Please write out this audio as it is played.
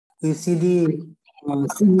we see the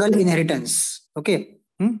single inheritance. Okay.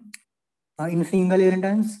 In single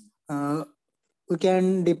inheritance, we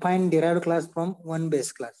can define derived class from one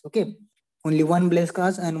base class. Okay. Only one base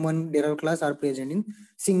class and one derived class are present in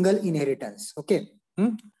single inheritance. Okay.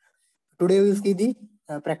 Today we see the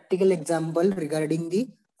practical example regarding the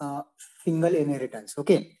single inheritance.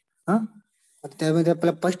 Okay. त्यामध्ये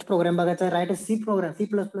आपला first programme बघायचा right C program C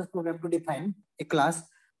plus plus programme to define a class.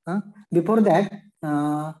 Before that,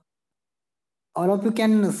 all of you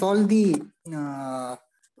can solve the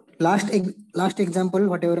last example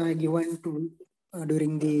whatever I given to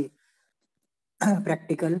during the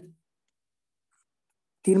practical.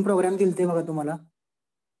 3 programme दिलते बघा तुम्हाला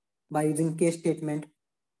by using case statement.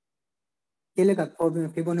 केले का?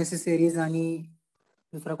 Fibonacci series आणि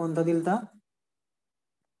दुसरा कोणता दिलता?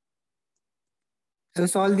 Have you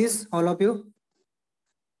solved this all of you?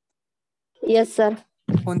 Yes sir.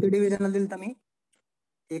 कोणत्या डिव्हिजनला दिलता मी?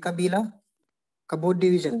 ए का बी ला का both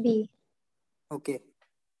division? B. Okay.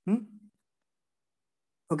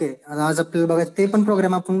 Okay, आज आपल्याला बघायचं ते पण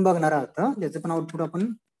प्रोग्राम आपण बघणार आहोत. ज्याचं पण आउटपुट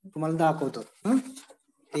आपण तुम्हाला दाखवतो.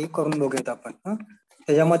 ते करून बघूयात आपण.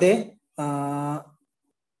 त्याच्यामध्ये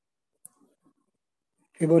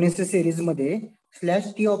फिबोनाची सिरीज मध्ये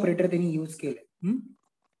 /t ऑपरेटर त्यांनी यूज केलंय.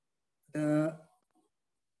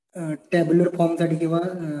 टॅब्युलर फॉर्म साठी किंवा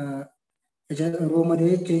त्याच्या रो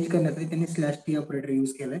मध्ये चेंज करण्यासाठी त्यांनी /t ऑपरेटर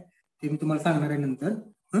यूज केलाय. ते मी तुम्हाला सांगणार आहे नंतर.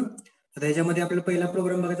 त्याच्यामध्ये आपल्याला पहिला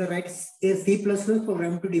प्रोग्राम बघायचा right A C plus plus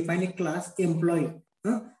programme to define a class employee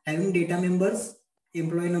having data members,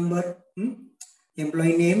 employee number,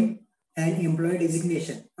 employee name and employee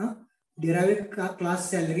designation. Derived class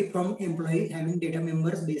salary from employee having data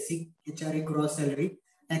members, basic, HRA, gross salary.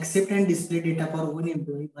 Accept and display data for one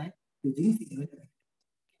employee by using single.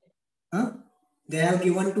 They have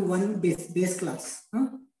given to one base class.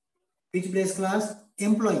 Which base class?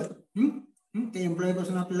 Employee. ते employee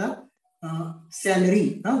पासून आपल्याला salary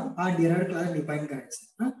हा derived class define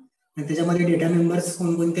करायचा. आणि त्याच्यामध्ये data members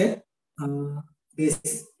कोणकोणते?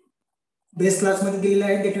 Base class मध्ये दिलेला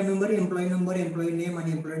आहे data member, employee number, employee name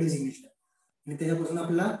आणि एम्प्लॉई डेजिग्नेशन. आणि त्याच्यापासून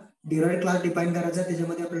आपल्याला डिराइव्ड क्लास डिफाइन करायचा.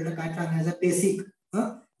 त्याच्यामध्ये आपल्याला काय सांगायचं?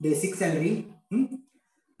 बेसिक सॅलरी,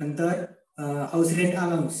 नंतर house rent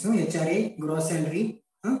allowance, HRA, gross salary,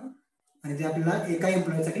 आणि ते आपल्याला एका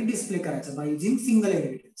एम्प्लॉई साठी डिस्प्ले करायचं by using single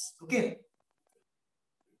inheritance. Okay.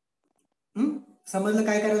 समजलं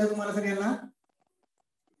काय करायचं तुम्हाला सगळ्यांना?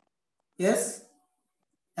 Yes,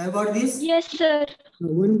 have got this? Yes sir.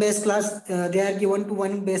 One base class, they are given to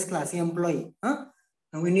one base class employee.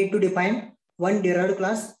 Now we need to define one derived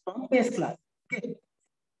class from base class. Okay.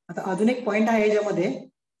 आता अजून एक point आहे याच्यामध्ये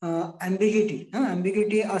ambiguity.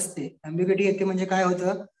 ambiguity असते. ambiguity येते म्हणजे काय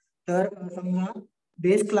होतं? तर समजा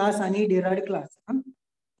बेस क्लास आणि डिराइव्ड क्लास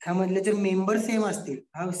ह्यामधले जर मेंबर सेम असतील,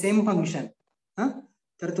 सेम फंक्शन,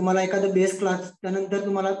 तर तुम्हाला एखादं बेस क्लास त्यानंतर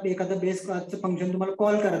तुम्हाला एखादं बेस क्लासचं फंक्शन तुम्हाला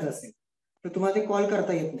कॉल करायचं असेल तर तुम्हाला ते कॉल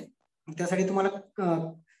करता येत नाही. त्यासाठी तुम्हाला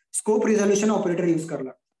स्कोप रिझोल्युशन ऑपरेटर यूज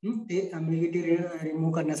करला. ते ambiguity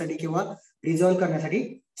रिमूव्ह करण्यासाठी किंवा रिझॉल्व्ह करण्यासाठी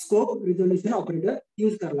स्कोप रिझोल्युशन ऑपरेटर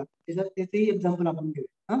यूज करला. त्याचंही एक्झाम्पल आपण घेऊ.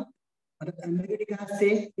 आता ambiguity काय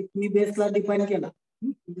असते? तुम्ही बेस क्लास डिफाइन केला,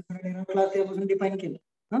 दुसरा डिराइव्ड क्लास त्यापासून डिफाइन केला,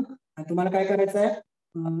 आणि तुम्हाला काय करायचं आहे?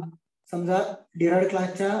 समजा डिराइव्ड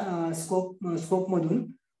क्लासच्या स्कोप मधून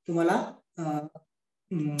तुम्हाला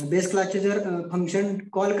बेस क्लासचे जर फंक्शन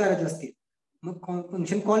कॉल करायचे असतील, मग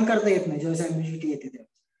फंक्शन कॉल करता येत नाही जेव्हा ambiguity येते तेव्हा.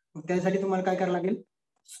 मग त्यासाठी तुम्हाला काय करावं लागेल?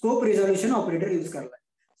 स्कोप रिझोल्युशन ऑपरेटर यूज करायला.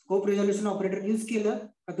 स्कोप रिझोल्युशन ऑपरेटर यूज केलं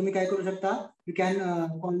का तुम्ही काय करू शकता? You can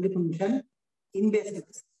call the function in base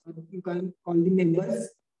class, you can call the members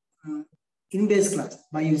in base class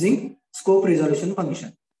by using scope resolution function.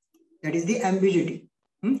 That is the ambiguity.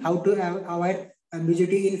 How to avoid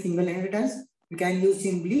ambiguity in single inheritance? You can use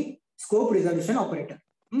simply scope resolution operator.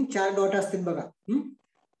 4 dot असतील बघा.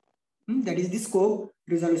 That is the scope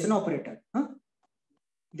resolution operator.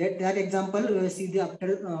 That example we will see the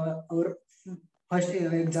after our first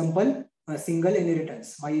example, single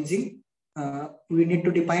inheritance. By using we need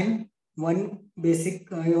to define one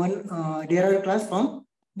basic one derived class from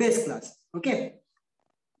base class. Okay.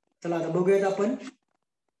 चला आता बघूयात आपण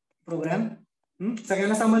programme.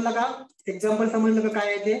 सगळ्यांना समजलं का? Example समजलं का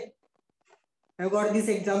काय आहे ते? Have got this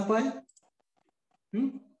example?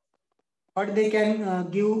 what they can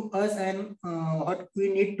give us and what we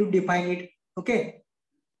need to define it. Okay.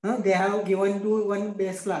 They have given to one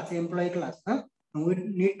base class, employee class. We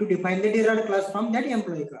need to define the derived class from that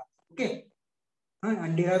employee class. Okay.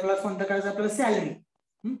 And derived class कोणता करायचा? आपल्याला salary.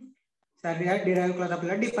 Salary हा derived class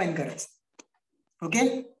आपल्याला define करायचा. Okay.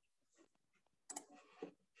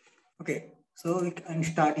 Okay. So we can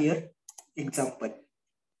start here example.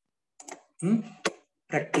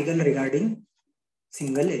 practical regarding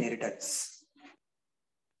single inheritance.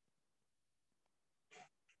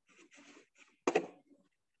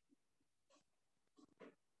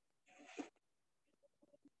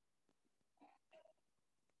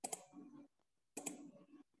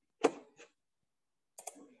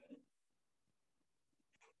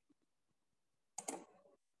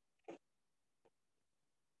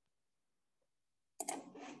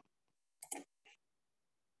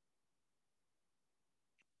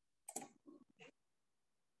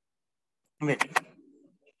 Wait.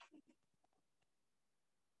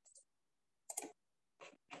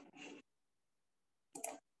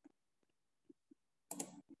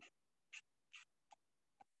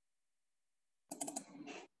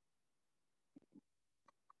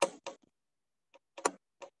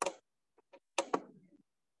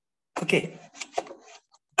 Okay.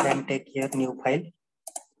 Then take here new file.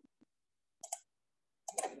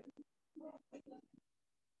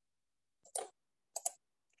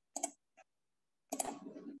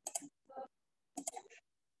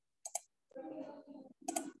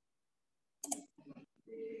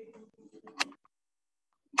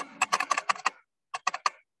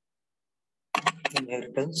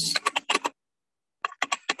 Inheritance.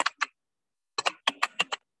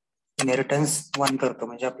 Inheritance 1 करतो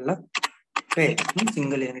म्हणजे आपल्याला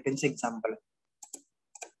single inheritance example.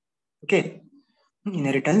 Okay.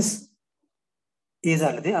 Inheritance हे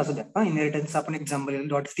झालं ते असू द्या. इनहेरिटन्स आपण एक्झाम्पल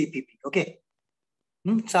डॉट सीपीपी. ओके.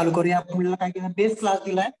 चालू करूया. आपल्याला काय केलं, बेस क्लास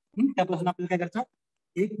दिलाय. त्यापासून आपल्याला काय करायचं,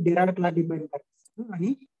 एक डिराइव्हड क्लास डिफाइन करायचा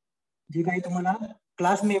आणि जे काही तुम्हाला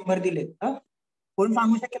क्लास मेंबर दिले, कोण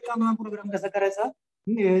सांगू शकेल का मला प्रोग्राम कसा करायचा?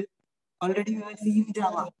 Already in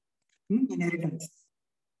Java inheritance.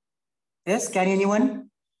 Yes, can anyone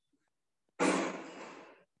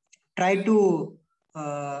try to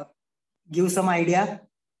give some idea?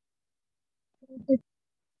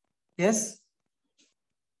 Yes.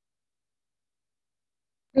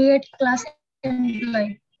 Create class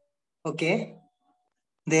employee. Okay.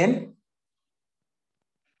 Then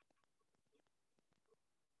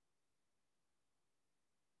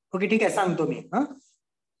okay, ठीक आहे, सांगतो मी.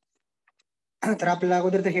 तर आपल्याला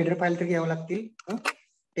अगोदर तर हेडर फाईल तर घ्यावं लागतील.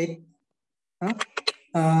 एक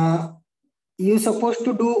you supposed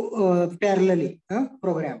to do parallelly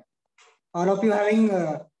program. All of you having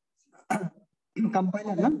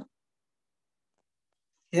compiler ना?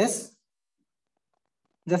 Yes.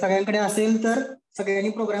 जर सगळ्यांकडे असेल तर सगळ्यांनी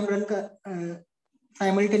program run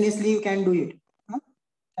simultaneously you can do it.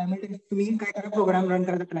 Simultaneous तुम्ही काय करा, प्रोग्राम रन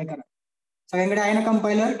करायचा ट्राय करा. सगळ्यांकडे आहे ना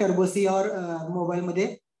कंपायलर टर्बोसी और मोबाईल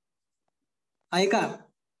मध्ये आहे का?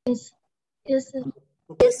 Yes sir.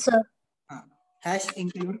 Yes sir. Hash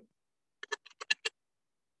include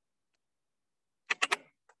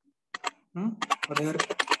other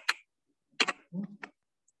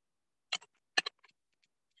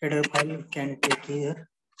header file can take here.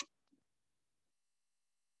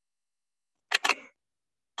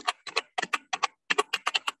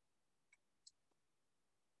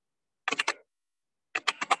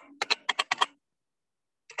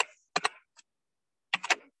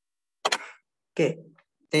 Okay,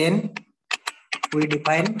 then we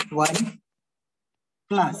define one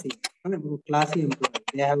class. Class employee.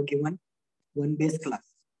 They have given one base class.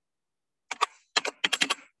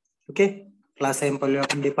 Okay, class employee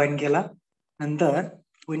आपण define केला. नंतर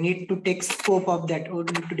we need to take scope of that, or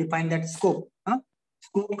we need to define that scope.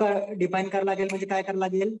 Scope का define करायला लागेल म्हणजे काय करायला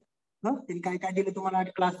लागेल, त्यांनी काय काय दिले तुम्हाला,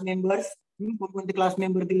 क्लास मेंबर्स, कोणकोणते क्लास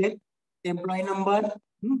मेंबर दिले, employee number,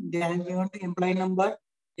 employee number,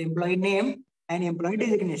 employee name and employee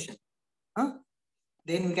designation.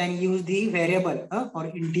 Then we can use the variable or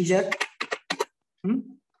integer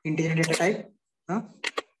data type.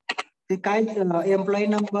 ते काय एम्प्लॉई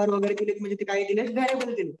नंबर वगैरे दिलेत म्हणजे ते काय दिले,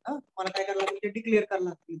 व्हेरिएबल दिले. मला काय करायला लागेल, ते डिक्लेअर करायला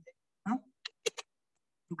लागतील.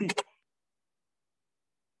 Okay.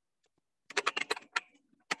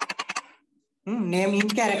 Name in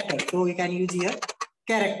character, so we can use here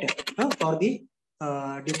character for the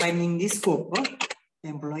defining the scope.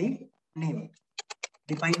 Employee name,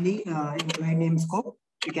 define the employee name scope,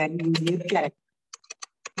 we can use here character.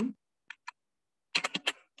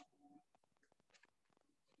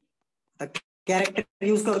 Character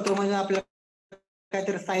use करतो म्हणजे आपल्याला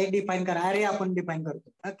काहीतरी साईज डिफाइन करा, अरे आपण define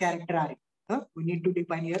करतो character अरे. we need to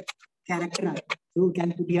define here character array, so we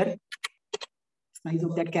can put here size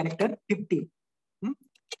of that character 50.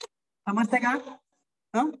 समजते का?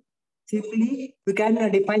 Simply we can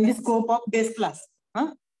define the scope of base class.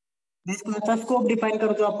 Base क्लासचा स्कोप डिफाइन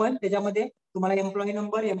करतो आपण. त्याच्यामध्ये तुम्हाला एम्प्लॉई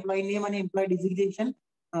नंबर, एम्प्लॉई नेम आणि employee designation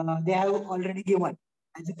they have already given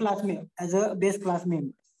as a class member, as a base class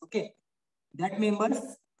member. Okay. that members,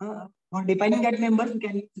 for defining that members, we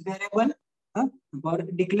can use variable. For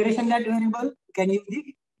declaration that variable, we can use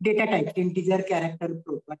the data type, integer, character,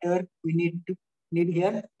 float. Whatever we need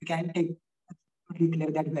here, we can take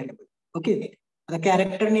declare that variable. Okay. आता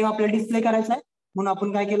character name आपल्याला display करायचा आहे म्हणून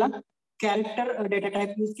आपण काय केला, character data type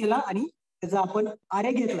use केला आणि त्याचा आपण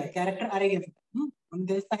अरे घेतलाय, कॅरेक्टर अरे घेतला म्हणून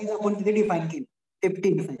त्याची साईज आपण तिथे डिफाईन केली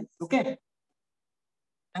 15 साईज. ओके,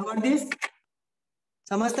 दिस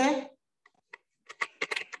समजतंय?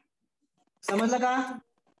 समजलं का?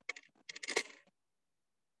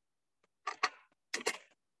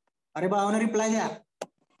 अरे भावानं रिप्लाय द्या.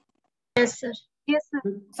 Yes, sir. Yes, sir.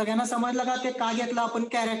 सगळ्यांना समजलं का ते का घेतलं आपण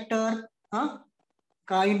कॅरेक्टर,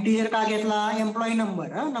 का इंटिजर का घेतला, employee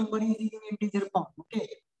number, number is integer form. Okay,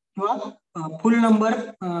 किंवा फुल नंबर,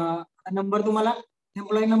 नंबर तुम्हाला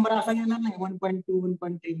एम्प्लॉई नंबर असा घेणार नाही 1.2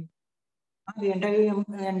 1.3.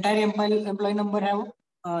 Entire employee number have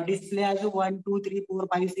display as 1 2 3 4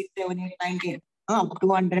 5 6 7 8 9 10 up to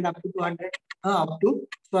 100 up to 200 up to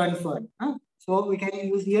so and so on. So we can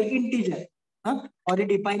use here integer for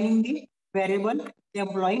defining the variable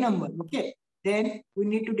employee number. Okay, then we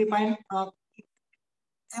need to define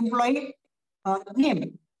employee name.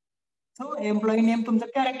 So employee name तुमचं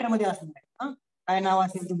character मध्ये असणार आहे, काय नाव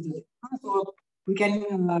असेल तुमचं. So we can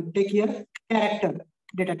take here character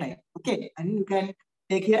data type. Okay, and you can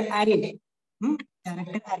take here array,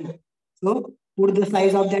 character array. So put the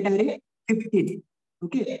size of that array 15.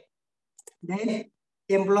 Okay, then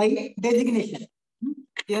employee designation.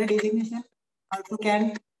 Here designation also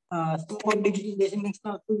can scope of designation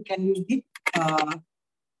also you can use the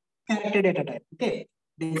character data type. Okay,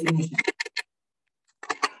 designation.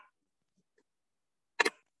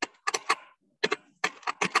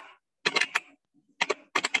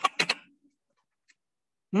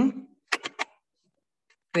 Hmm?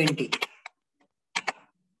 20.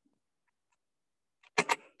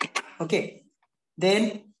 Okay, then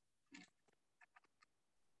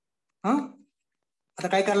आता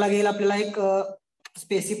काय करायला लागेल आपल्याला, एक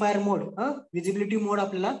specifier मोड, visibility मोड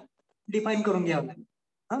आपल्याला define करून घ्यावं लागेल.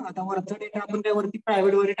 आता वरचा डेटा आपण त्यावरती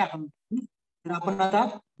प्रायव्हेट वगैरे टाकला, तर आपण आता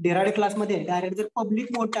डेराइव्ड क्लासमध्ये डायरेक्ट जर पब्लिक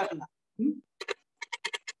मोड टाकला,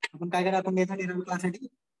 आपण काय करायला, आपण घ्यायचा डेराइव्ड क्लाससाठी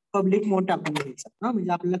पब्लिक मोड टाकून घ्यायचा.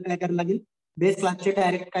 म्हणजे आपल्याला काय करायला लागेल, बेस क्लासचे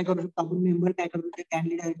डायरेक्ट काय करू शकतो आपण, मेंबर काय करू शकतो,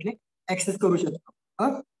 कॅन्डिडेट डायरेक्टली ऍक्सेस करू शकतो.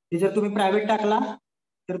 जर तुम्ही प्रायव्हेट टाकला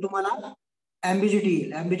तर तुम्हाला एम्बिजिटी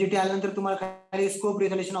येईल, एम्बिजिटी आल्यानंतर तुम्हाला काय स्कोप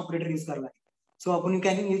रिझोल्युशन ऑपरेटर यूज करायला लागेल. सो आपण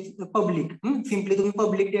कॅन यूज पब्लिक, सिम्पली तुम्ही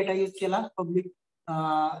पब्लिक डेटा यूज केला, पब्लिक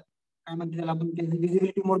काय म्हणते त्याला आपण,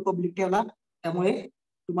 विजिबिलिटी मोड पब्लिक ठेवला, त्यामुळे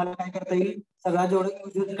तुम्हाला काय करता येईल, सगळा जेवढा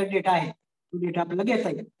युजरचा डेटा आहे तो डेटा आपल्याला घेता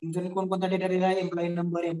येईल. युजरने कोणकोणता डेटा दिला आहे, employee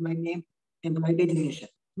number, employee name, employee designation,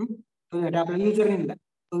 तो डेटा आपल्याला युजरने दिला,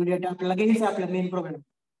 तो डेटा आपल्याला घ्यायचा आपल्या मेन प्रोग्राम.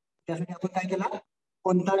 त्यासाठी आपण काय केला,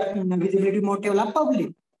 कोणता विजिबिलिटी मोड ठेवला, पब्लिक.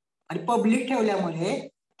 आणि पब्लिक ठेवल्यामुळे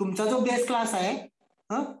तुमचा जो बेस क्लास आहे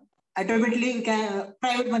ऑटोमॅटिकली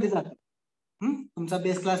प्रायव्हेट मध्ये जातो. तुमचा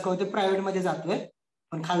बेस क्लास काय होतो, प्रायव्हेट मध्ये जातोय.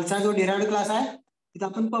 पण खालचा जो डिराइव्ड क्लास आहे तिथं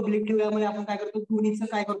आपण पब्लिक ठेवल्यामुळे आपण काय करतो, दोन्हीचं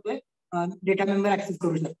काय करतोय, डेटा मेंबर ऍक्सेस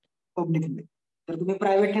करू शकतो पब्लिक मध्ये. तर तुम्ही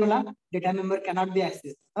प्रायव्हेट ठेवला, data member cannot be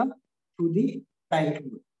access through the private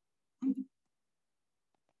mode.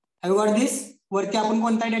 Have got दिस? वरती आपण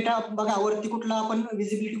कोणता डेटा बघा, वरती कुठला आपण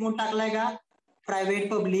विजिबिलिटी मोड टाकलाय का, प्रायव्हेट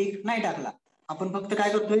पब्लिक नाही टाकला. आपण फक्त काय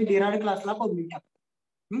करतोय, डिराइव्ड क्लासला पब्लिक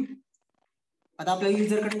टाकतो. आता आपल्याला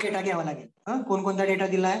युजरकडे डेटा घ्यावा लागेल. कोणकोणता डेटा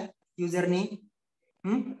दिलाय युजरने,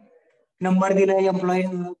 नंबर दिलाय, एम्प्लॉई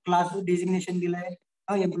क्लास डेजिग्नेशन दिलाय,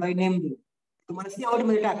 एम्प्लॉई नेम दिलाय, तुम्हाला सी आउट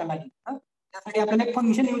मध्ये टाकायला लागेल. त्यासाठी आपल्याला एक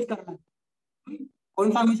फंक्शन यूज करावं लागेल.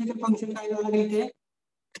 कोण फंक्शन काय करावं लागेल, ते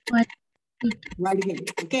wide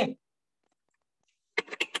gate. Okay,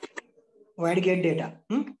 wide gate data.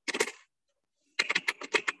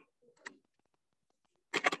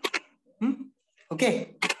 Okay,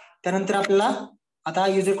 त्यानंतर आपल्याला आता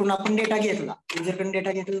युजरकडून आपण डेटा घेतला, युजरकडून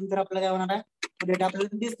डेटा घेतल्यानंतर आपल्याला काय होणार आहे, डेटा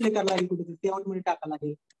आपल्याला डिस्प्ले करायला लागेल, कुठे सी आउट मध्ये टाकायला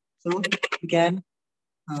लागेल. So you can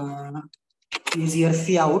use your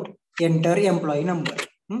C out, enter employee number,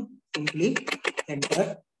 simply enter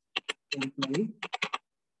employee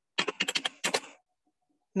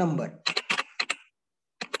number,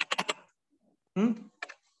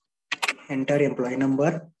 enter employee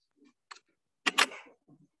number.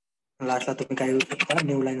 लास्टला तुम्ही काय यूज शकता,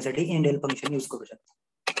 न्यू लाईन साठी एंडेल फंक्शन यूज करू शकता,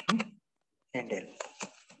 एंडेल.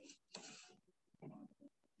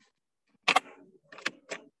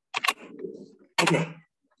 ओके,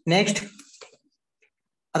 नेक्स्ट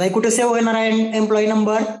आता कुठे सेव्ह होणार आहे employee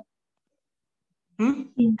number,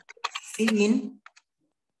 C in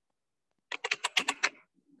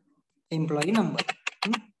employee number.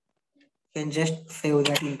 can just save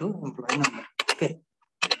that into employee number. Okay.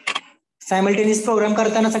 Simultaneous program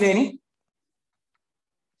करताना सगळ्यांनी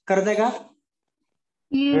करताय का?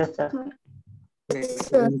 Yes, sir. sir. Yes,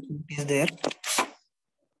 sir. Is there?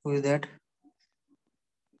 Who is that?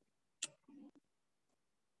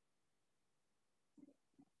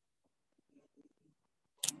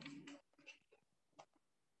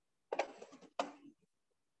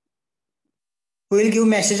 Who will give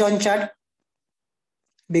message on chat?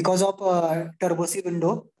 Because of turbo C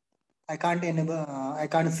window, I can't enable. I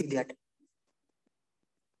can't see that.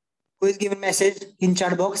 Who is giving message in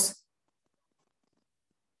chat box?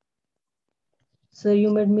 Sir, you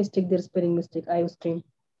made mistake there, spelling mistake. I was stream.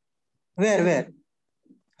 Where?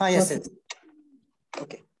 Ah, yes, Okay. yes.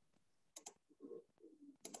 Okay.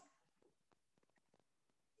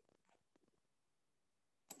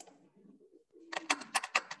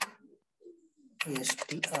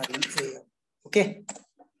 STREAM. Okay.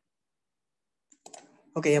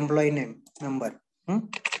 Okay, employee name, number.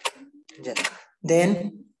 Yes. Then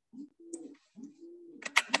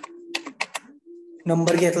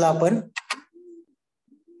number घेतला आपण.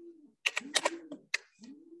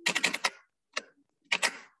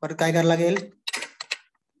 पर काय करायला लागेल?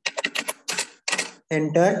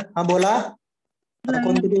 Enter. हा बोला. आता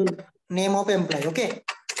कोणती देऊ? Name of employ. Okay.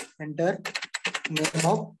 Enter name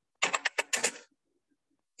of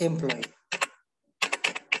employ.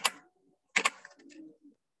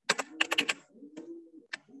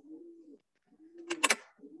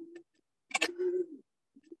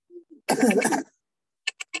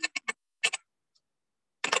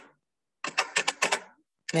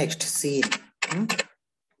 Next, scene.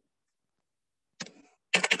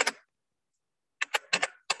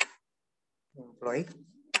 Employee.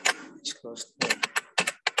 It's closed.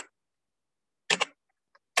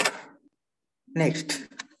 Next,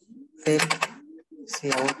 save,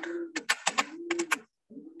 see out.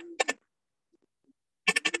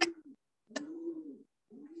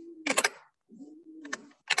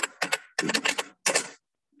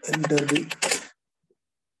 Enter the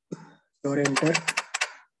your enter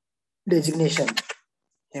designation,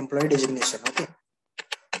 employee designation. Okay.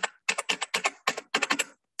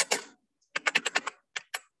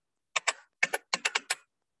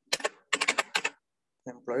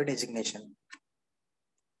 Employee designation.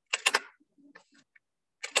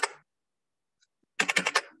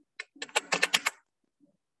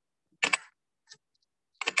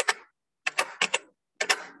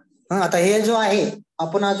 आता हे जो आहे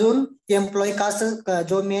आपण अजून एम्प्लॉई क्लास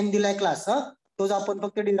जो मेन दिलाय क्लास तोच आपण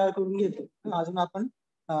फक्त डिराइव्ह करून घेतो. अजून आपण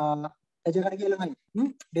त्याच्याकडे गेलो नाही.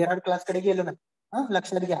 डिराइव्ह क्लास कडे गेलो नाही.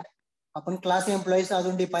 लक्षात घ्या आपण क्लास एम्प्लॉईज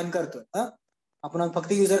अजून डिफाईन करतोय. आपण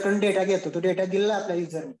फक्त युजर कडून डेटा घेतो. तो डेटा दिलेला आपल्या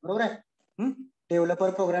युजरने. बरोबर आहे. Developer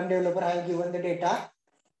programme developer has given the data.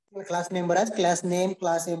 Class member as class name,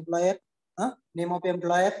 class employer, name of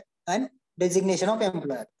employer and designation of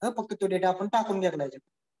employer. फक्त तो डेटा आपण टाकून घेतला.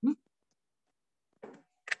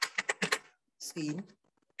 Scene,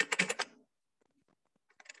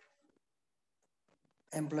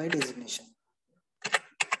 employee designation.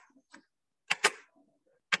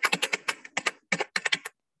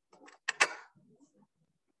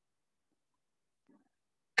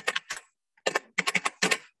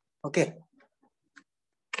 Okay.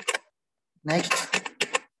 Next.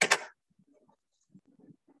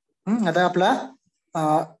 आता आपला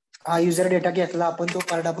हा युजर डेटा घेतला आपण तो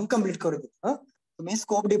पार्ट आपण कम्प्लीट करू देतो. तुम्ही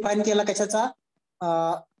स्कोप डिफाईन केला कशाचा?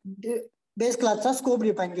 बेस क्लासचा स्कोप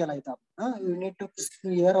डिफाईन केला इथं आपण. यू नीड टू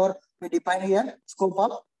हियर और we define here scope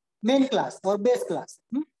of main class और बेस क्लास.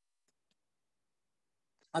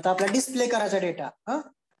 आता आपला डिस्प्ले करायचा data.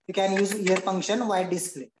 You can use here function वाईट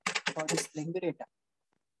display for displaying the data.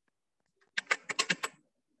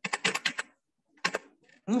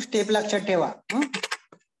 Step लक्षात ठेवा.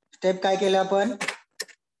 स्टेप काय केलं आपण?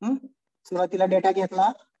 सुरुवातीला डेटा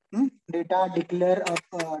घेतला. डेटा डिक्लेअर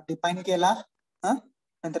डिफाईन केला.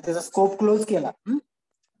 नंतर त्याचा स्कोप क्लोज केला.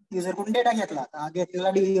 युजर कडून डेटा घेतला. घेतलेला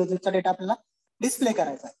युजरचा डेटा आपल्याला डिस्प्ले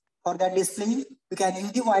करायचा. For that display you can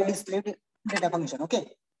use the Y display data function. Okay.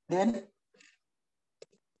 Then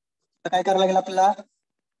काय करायला लागेल आपल्याला?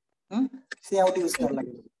 सी आउट यूज करायला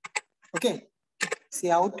लागेल. Okay. C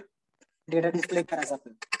out data display करायचा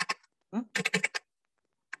आपल्याला.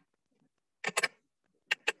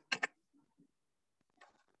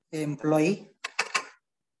 Employee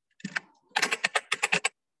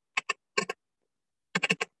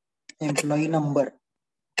number.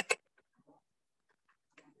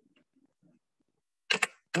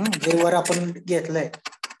 जे वर आपण घेतलंय.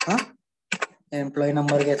 एम्प्लॉई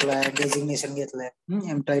नंबर घेतलाय, डेजिग्नेशन घेतलंय.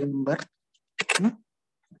 Employee number.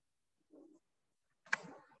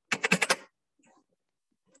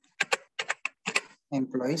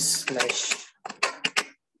 Employee slash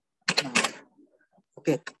number.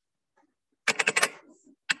 Okay.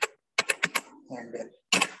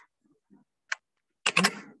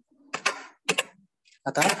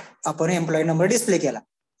 आता आपण एम्प्लॉई नंबर डिस्प्ले केला.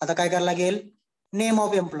 आता काय करायला लागेल, नेम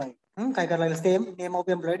ऑफ एम्प्लॉई. काय करायला लागेल, same name of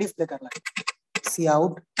employee display करायला लागेल. C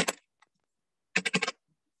out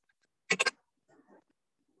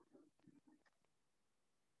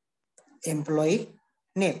employee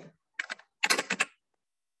name.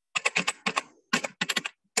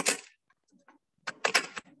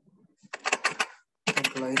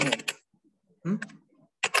 Employee name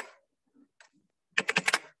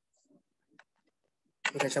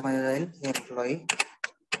त्याच्यामध्ये जाईल, एम्प्लॉई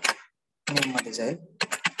नेम मध्ये जाईल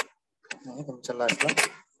आणि तुमच्या लास्टला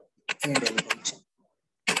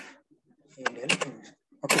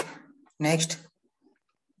okay. Next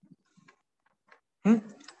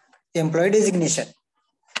employee designation.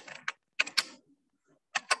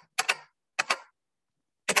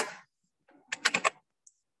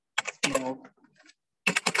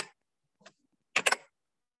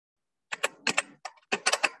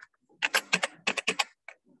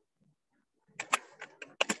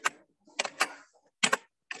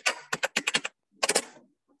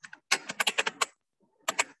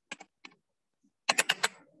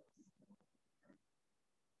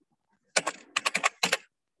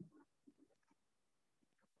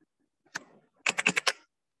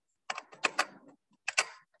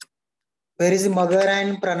 Where is Magar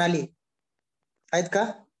and Pranali? आहेत का?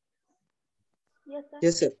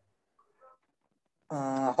 Yes, sir.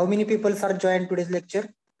 How many people are joined today's lecture?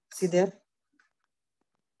 See there.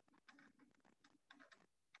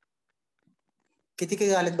 किती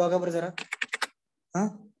झालेत बघा बरं जरा.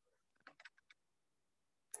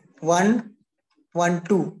 1 1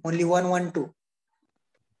 2 only 1 1 2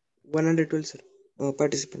 112 sir.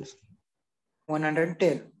 Participants.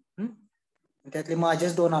 110. त्यातले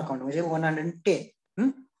माझेच 2 अकाउंट म्हणजे 110.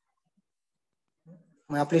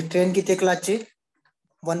 मग आपली ट्रेन किती क्लासची?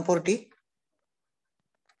 140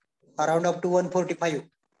 अराउंड अप टू 145.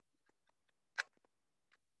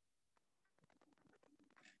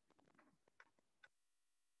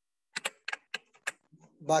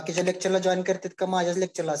 बाकीच्या लेक्चरला जॉईन करतात का माझ्याच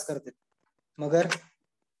लेक्चरलाच करतात? मगर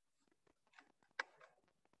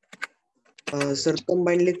सर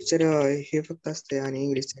कंबाईन लेक्चर हे फक्त असते आणि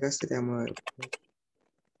इंग्लिश असते त्यामुळे.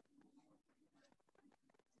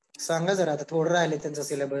 सांगा जरा, आता थोडं राहिले त्यांचा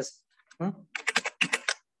सिलेबस.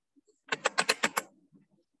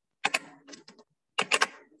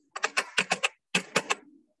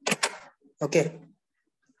 ओके.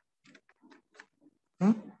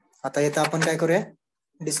 आता इथं आपण काय करूया,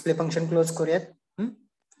 डिस्प्ले फंक्शन क्लोज करूयात.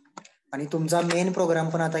 आणि तुमचा मेन प्रोग्राम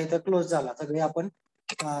पण आता इथं क्लोज झाला. सगळे आपण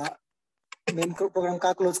मेन प्रोग्राम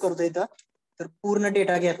का क्लोज करतो इथं, तर पूर्ण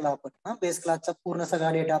डेटा घेतला आपण. बेस क्लासचा पूर्ण सगळा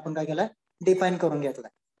डेटा आपण काय केला, डिफाईन करून घेतला.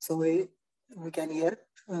 So we can hear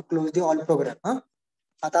close the all programme.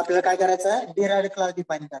 आता आपल्याला काय करायचं आहे, डिराइव्हड क्लास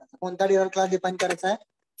डिफाईन करायचा. कोणता डिराइव्हड क्लास डिफाईन करायचा आहे?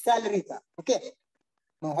 सॅलरीचा. Okay.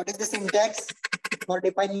 What is the syntax for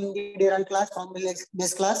defining the derived class from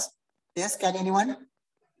base class? Yes, can anyone?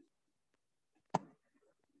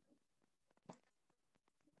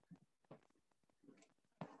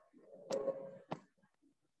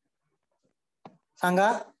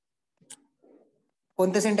 सांगा,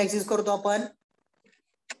 कोणते सिंटॅक्स यूज करतो आपण?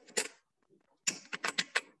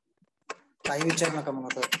 काही विचार नका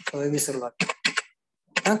मग, आता विसरलो.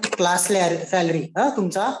 क्लास सॅलरी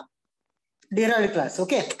तुमचा derived class.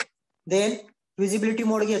 Okay. Then visibility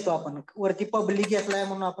मोड घेतो आपण. वरती पब्लिक घेतलाय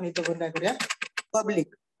म्हणून आपण इथं पण काय करूया,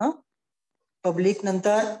 पब्लिक. पब्लिक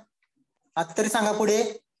नंतर आता तरी सांगा पुढे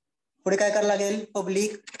काय करायला लागेल?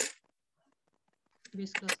 Public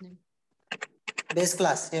base class name, base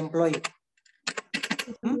class employee.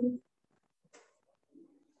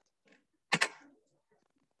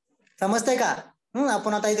 समजतंय का?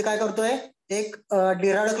 आपण आता इथे काय करतोय, एक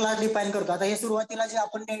डिराइव्हड क्लास डिफाईन करतो. आता हे सुरुवातीला जे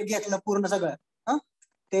आपण घेतलं पूर्ण सगळं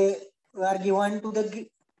ते R given to the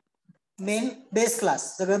main base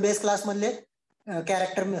class. सगळं बेस क्लास मधले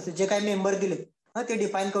कॅरेक्टर जे काही मेंबर दिले ते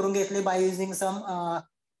डिफाईन करून घेतले by using some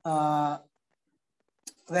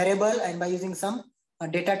variable and by using some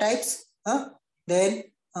data types. Then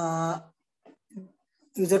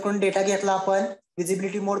user कडून डेटा घेतला आपण,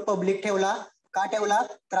 विजिबिलिटी मोड पब्लिक ठेवला. का ठेवला?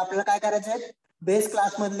 तर आपल्याला काय करायचं आहे, बेस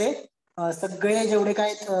क्लास मधले सगळे जेवढे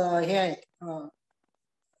काय हे आहेत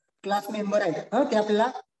क्लास मेंबर आहेत ते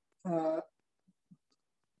आपल्याला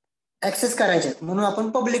ऍक्सेस करायचे, म्हणून आपण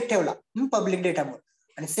पब्लिक ठेवला, पब्लिक डेटा मोड.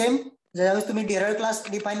 आणि सेम ज्यावेळेस तुम्ही डिराइव्हड क्लास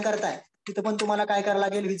डिफाईन करताय तिथे पण तुम्हाला काय करायला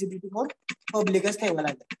लागेल, विजिबिलिटी मोड पब्लिकच ठेवायला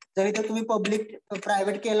लागेल. जर इथे तुम्ही पब्लिक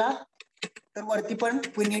प्रायव्हेट केला तर वरती पण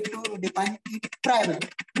we need to define it private.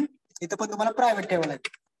 इथं पण तुम्हाला प्रायव्हेट ठेवावं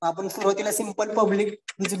लागेल. आपण सुरुवातीला सिंपल पब्लिक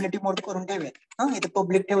विजिबिलिटी मोड करून ठेवूया. इथं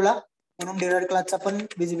पब्लिक ठेवला म्हणून डिराइव्हड क्लासचा पण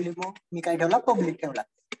विजिबिलिटी मोड मी काय ठेवला, पब्लिक ठेवला.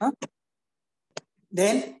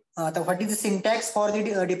 Then what is the syntax for the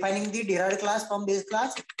defining the derived class from base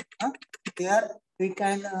class? Here we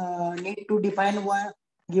can need to define one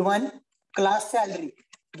given class salary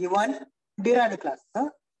given derived class.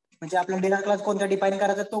 म्हणजे आपल्याला derived class कोणता define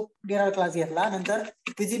करायचा तो derived class घेतला, नंतर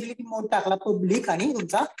visibility मोड टाकला public आणि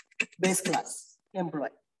तुमचा बेस क्लास एम्प्लॉय.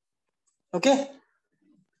 ओके.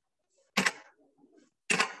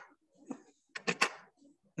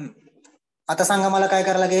 आता सांगा मला काय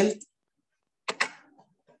करायला लागेल,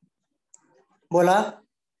 बोला.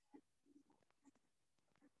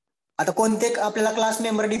 आता कोणते आपल्याला क्लास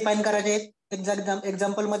मेंबर डिफाइन करायचे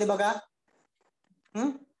एक्झाम्पल मध्ये बघा.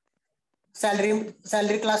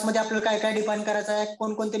 सॅलरी क्लास मध्ये आपल्याला काय काय डिफाइन करायचं आहे,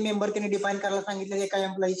 कोणकोणते मेंबर त्यांनी डिफाइन करायला सांगितले एका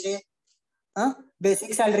एम्प्लॉईचे.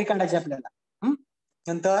 बेसिक सॅलरी काढायची आपल्याला.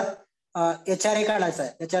 नंतर HRA काढायचा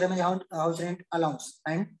आहे. HRA म्हणजे house rent allowance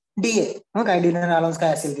and DA, काय डिनर अलाउन्स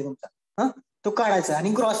काय असेल ते तुमचा तो काढायचा, आणि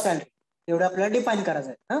ग्रॉस सॅलरी एवढं आपल्याला डिफाइन करायचं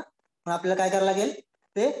आहे. मग आपल्याला काय करायला लागेल,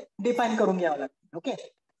 ते डिफाइन करून घ्यावं लागेल. ओके.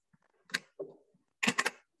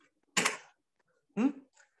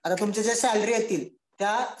 आता तुमचे जे सॅलरी येतील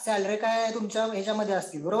त्या सॅलरी काय तुमच्या ह्याच्यामध्ये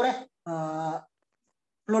असतील, बरोबर आहे,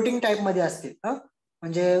 फ्लोटिंग टाईप मध्ये असतील.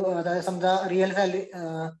 म्हणजे आता समजा real salary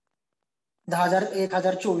 10,000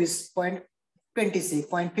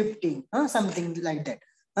 10,024.26.15 something like that.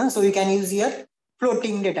 So you can use your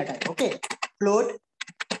floating data type. Okay. Float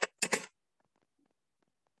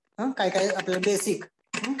काय काय आपल्याला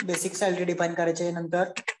बेसिक सॅलरी डिफाइन करायचे,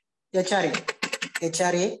 नंतर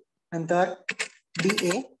HRA नंतर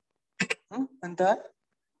DA नंतर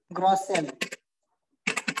ग्रॉस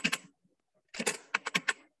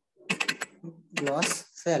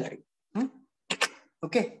सॅलरी.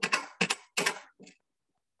 ओके.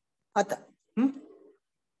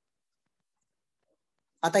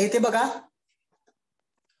 आता इथे बघा,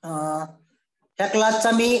 त्या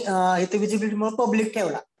क्लासचा मी इथे विजिबिलिटी म्हणून पब्लिक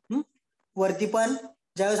ठेवला. वरती पण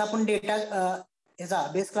ज्यावेळेस आपण डेटा ह्याचा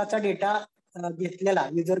बेस क्लासचा डेटा घेतलेला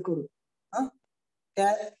युजर करून,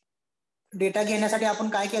 त्या डेटा घेण्यासाठी आपण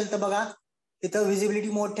काय केलं बघा, तिथं विजिबिलिटी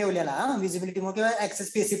मोड ठेवलेला, विजिबिलिटी मोड किंवा ऍक्सेस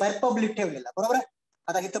स्पेसिफायर पब्लिक ठेवलेला, बरोबर आहे.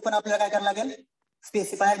 आता इथं पण आपल्याला काय करायला लागेल,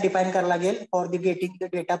 स्पेसिफायर डिफाइन करायला लागेल for the getting the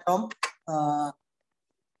data from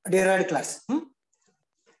derived class.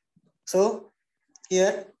 So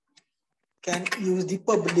here can use the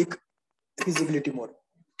public visibility mode.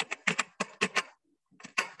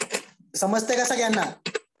 समजते का सगळ्यांना?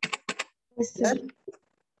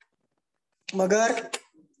 मगर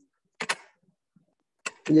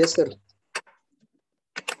yes sir.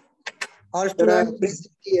 All student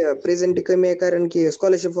present कमी आहे कारण की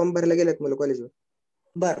स्कॉलरशिप फॉर्म भरायला गेलेत मला कॉलेजवर.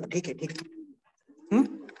 बरं, ठीक आहे.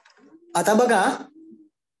 आता बघा,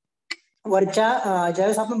 वरच्या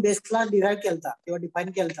ज्यावेळेस आपण बेस क्लास डिराइव्ह केलता किंवा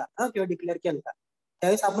डिफाईन केलता किंवा डिक्लेअर केलता,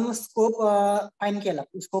 त्यावेळेस आपण स्कोप फाईन केला.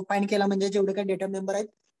 स्कोप फाईन केला म्हणजे जेवढे काही डेटा मेंबर आहेत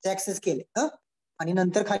ते ऍक्सेस केले, आणि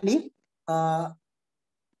नंतर खाली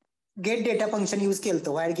गेट डेटा फंक्शन यूज केलं,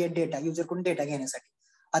 वाईड गेट डेटा युजर कडून डेटा घेण्यासाठी.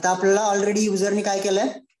 आता आपल्याला ऑलरेडी युजरने काय केलंय,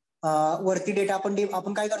 वरती डेटा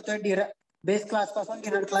आपण काय करतोय, बेस क्लास पासून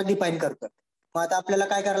डिराइव्ड क्लास डिफाईन करतोय. मग आता आपल्याला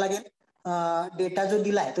काय करायला लागेल, डेटा जो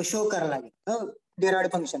दिलाय तो शो करायला लागेल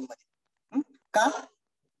डिराइव्ड फंक्शन मध्ये. का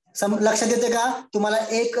लक्षात येते का तुम्हाला,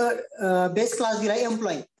 एक बेस क्लास दिलाय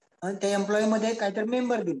एम्प्लॉई, आणि त्या एम्प्लॉई मध्ये काहीतरी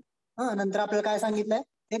मेंबर दिले, नंतर आपल्याला काय सांगितलंय,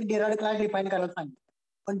 एक डिराइव्ड क्लास डिफाईन करायला सांगितलं.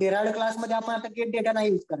 पण डिराइव्ड क्लास मध्ये आपण आता गेट डेटा नाही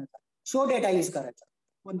यूज करायचा, शो डेटा यूज करायचा.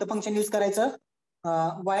 कोणतं फंक्शन यूज करायचं,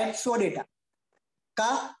 वाईड शो डेटा.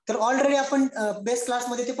 का तर ऑलरेडी आपण बेस क्लास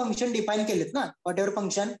मध्ये ते फंक्शन डिफाईन केलेत ना, what ever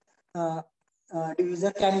function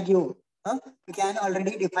user can give, we can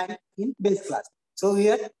already define in base class. So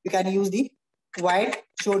here we can use the wide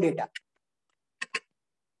show data.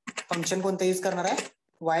 Function कोणतं use करणार आहे,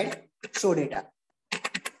 वाईड शो डेटा.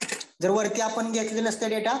 जर वरती आपण घेतले नसते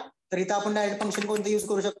डेटा तर इथं आपण डायरेक्ट फंक्शन कोणतं यूज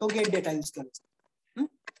करू शकतो, गेट डेटा यूज करायचं,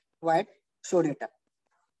 वाईड शो डेटा.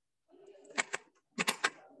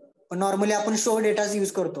 पण नॉर्मली आपण शो डेटा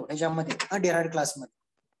यूज करतो ह्याच्यामध्ये डिराइव्ड क्लासमध्ये,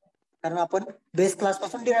 कारण आपण बेस क्लास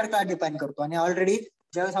पासून डिराइव्ड क्लास डिफाईन करतो. आणि ऑलरेडी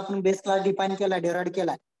ज्यावेळेस आपण बेस क्लास डिफाईन केला, डिराइव्ड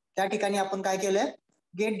केला, त्या ठिकाणी आपण काय केलंय,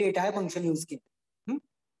 गेट डेटा हे फंक्शन यूज केलं.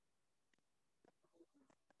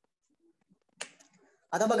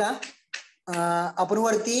 आता बघा, आपण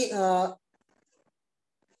वरती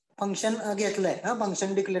फंक्शन घेतलंय,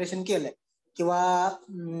 फंक्शन डिक्लेरेशन केलंय, किंवा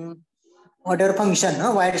what ever function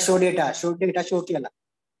wide show data show केला.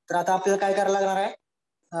 तर आता आपल्याला काय करायला लागणार आहे,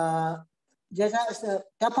 ज्याच्या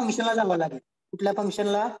त्या फंक्शनला जावं लागेल. कुठल्या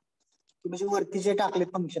फंक्शनला? तुम्ही जे वरती जे टाकले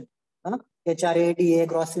function HRA DA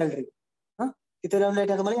gross salary तिथे जाऊन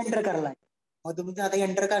तुम्हाला एंटर करायला लागेल. मग तुम्ही आता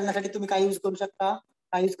एंटर करण्यासाठी तुम्ही काय यूज करू शकता?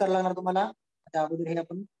 काय यूज करायला लागणार तुम्हाला? त्या अगोदर हे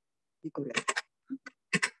आपण करूया.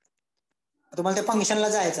 तुम्हाला त्या फंक्शनला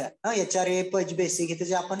जायचं आहे HRA पज बेसिक इथे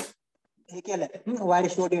जे आपण हे केलंय वाईड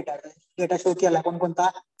शो डेटा शो केला कोणता?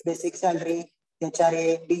 Basic salary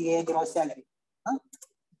HRA DA gross salary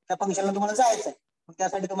त्या फंक्शनला तुम्हाला जायचं आहे. मग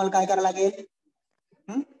त्यासाठी तुम्हाला काय करायला लागेल?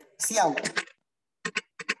 C out.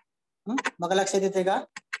 बघा लक्षात येते का?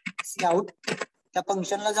 सी आउट त्या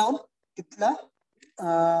फंक्शनला जाऊन तिथला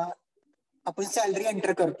आपण सॅलरी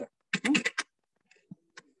एंटर करतो.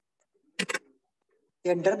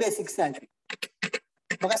 Enter basic salary.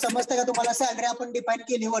 बघा समजतं का तुम्हाला? सॅलरी आपण डिफाईन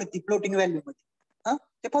केली वरती फ्लोटिंग व्हॅल्यू मध्ये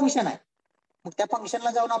ते फंक्शन आहे. मग त्या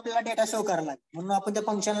फंक्शनला जाऊन आपल्याला डेटा शो करायला लागेल. म्हणून आपण त्या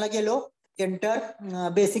फंक्शनला गेलो. Enter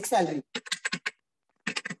basic salary.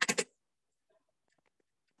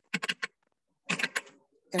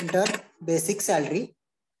 Enter basic salary.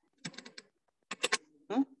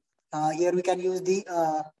 Here we can use the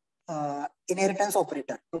inheritance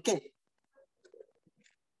operator. Okay.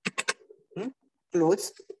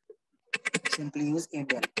 Close. Simply use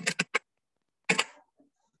enter.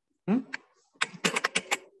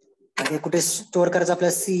 हे कुठे स्टोअर करायचं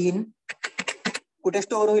आपल्या सीन? कुठे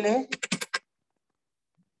स्टोअर होईल हे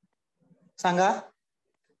सांगा?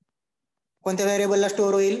 कोणत्या व्हेरिएबलला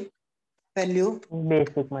स्टोअर होईल व्हॅल्यू?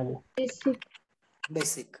 बेसिक मध्ये.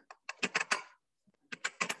 बेसिक.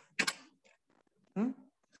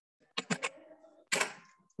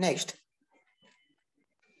 नेक्स्ट.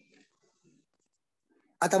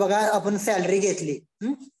 आता बघा आपण सॅलरी घेतली.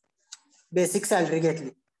 बेसिक सॅलरी घेतली.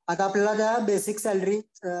 आता आपल्याला त्या बेसिक सॅलरी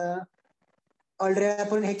ऑलरेडी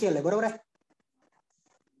आपण हे केलंय बरोबर आहे.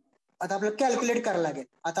 आता आपल्याला कॅल्क्युलेट करायला लागेल.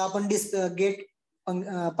 आता आपण गेट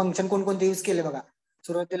फंक्शन कोणकोणते यूज केले बघा.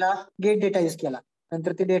 सुरुवातीला गेट डेटा यूज केला.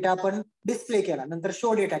 नंतर ते डेटा आपण डिस्प्ले केला. नंतर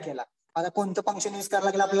शो डेटा केला. आता कोणतं फंक्शन यूज करायला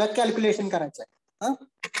लागेल? आपल्याला कॅल्क्युलेशन करायचं आहे.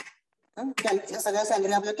 सगळ्या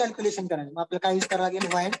सॅलरी आपल्याला कॅल्क्युलेशन करायचं. मग आपल्याला काय यूज करायला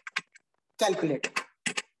लागेल? Wide calculate.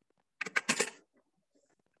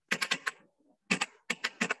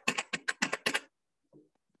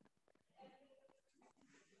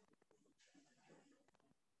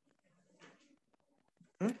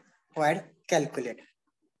 Wide calculate.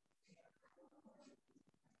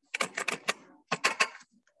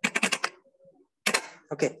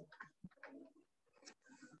 Okay.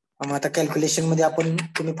 मग आता कॅल्क्युलेशन मध्ये आपण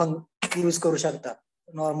तुम्ही यूज करू शकता.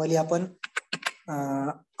 नॉर्मली आपण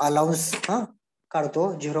अलाउन्स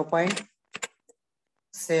काढतो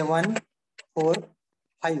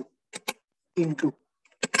 0.745 इंटू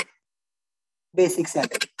बेसिक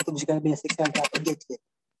सॅलरी. तुमची काय बेसिक सॅलरी आपण घेतली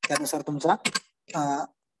त्यानुसार तुमचा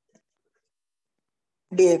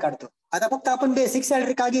DA काढतो. आता फक्त आपण बेसिक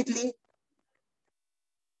सॅलरी का घेतली?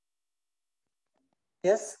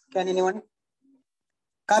 Yes can anyone?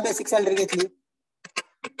 का बेसिक सॅलरी घेतली?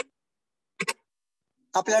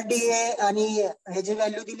 आपल्याला DA आणि हे जे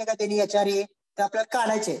व्हॅल्यू दिले का त्यांनी HRA ते आपल्याला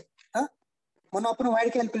काढायचे. म्हणून आपण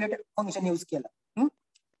वाईड कॅल्क्युलेट फंक्शन यूज केलं.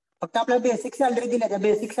 फक्त आपल्याला बेसिक सॅलरी दिल्या. त्या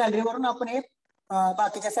बेसिक सॅलरीवरून आपण हे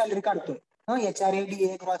बाकीच्या सॅलरी काढतोय. HRA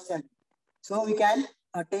DA gross salary. So we can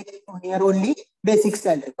take here only basic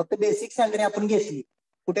salary. फक्त बेसिक सॅलरी आपण घेतली.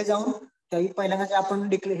 कुठे जाऊन? पहिल्यांदा जे आपण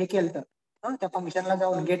हे केलं त्या फंक्शनला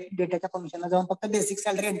जाऊन गेट डेटाच्या फंक्शनला जाऊन फक्त बेसिक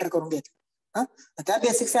सॅलरी एंटर करून घेतली. त्या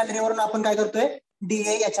बेसिक सॅलरीवरून आपण काय करतोय?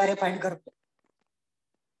 DA HRA फाइंड करतोय.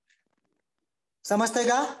 समजतंय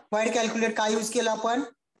का? वाईड कॅल्क्युलेट काय यूज केलं आपण?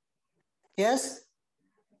 Yes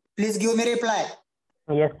please give me reply.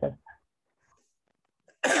 Yes sir.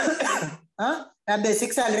 त्या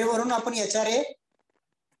बेसिक सॅलरीवरून आपण HRA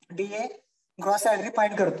DA gross salary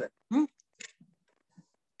find करतोय.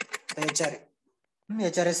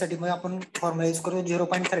 HRA साठी मग आपण फॉर्म्युला यूज करू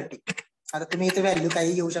 0.30. आता तुम्ही इथे व्हॅल्यू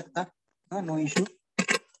काही घेऊ शकता. No issue.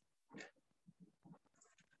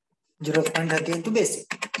 0.30 into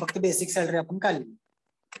basic. फक्त बेसिक सॅलरी आपण काढली.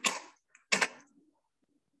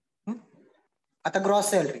 आता ग्रॉस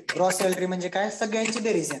सॅलरी. ग्रॉस सॅलरी म्हणजे काय? सगळ्यांची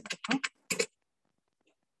बेरीज आहे.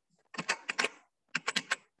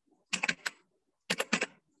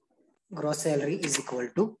 Gross salary is equal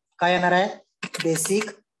to काय येणार आहे? बेसिक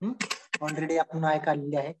ऑलरेडी आपण काय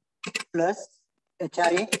काढलेली आहे plus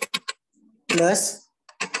HRA plus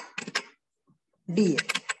DA.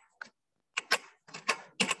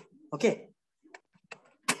 Okay.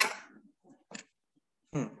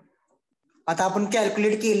 आता आपण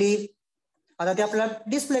कॅल्क्युलेट केली. आता ते आपल्याला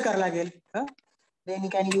डिस्प्ले करायला लागेल. Then you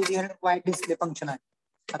can use here wide display function आहे.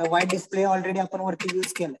 आता वाईड डिस्प्ले ऑलरेडी आपण वरती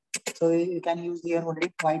यूज केलंय. So you can use here only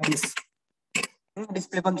wide display.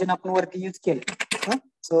 Display function आपण वरती यूज केलं.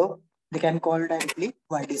 So they can call directly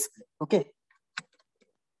Y display. Okay,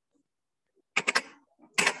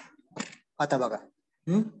 आता बघा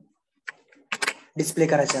डिस्प्ले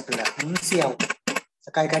करायचे आपल्याला सी आउट.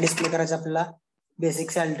 काय काय डिस्प्ले करायचं आपल्याला?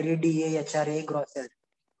 Basic salary, DA, HRA, gross salary.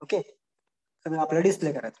 Okay, सगळं आपल्याला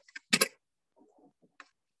डिस्प्ले करायचं.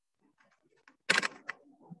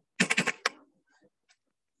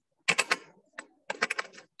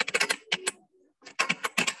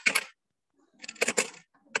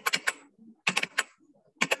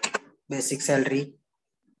 बेसिक सॅलरी,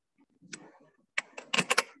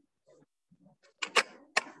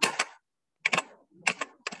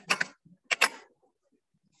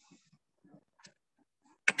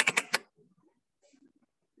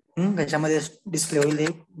 त्याच्यामध्ये डिस्प्ले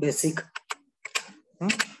होईल बेसिक.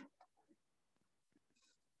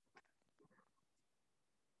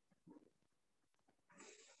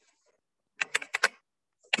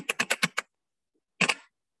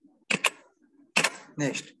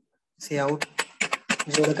 Next C out.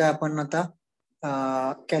 जेवढं काय आपण आता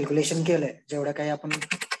कॅल्क्युलेशन केलंय, जेवढं काही आपण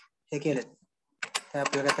हे केलंय ते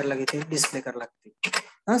आपल्याला काय करायला लागते? डिस्प्ले करायला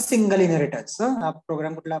लागते. Single inheritance. हा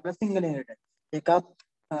प्रोग्राम कुठला आपला? Single inheritance.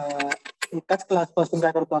 एकाच क्लास पासून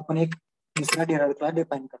काय करतो आपण? एक दुसरा डिराइव्हड क्लास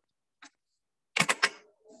डिफाइन करतो.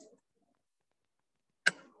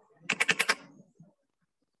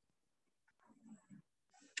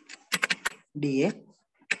 DA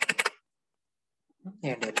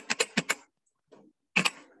and L.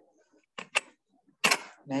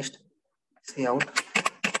 Next, see out.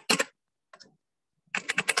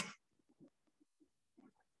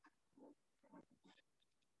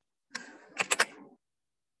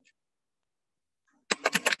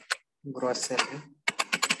 Gross salary.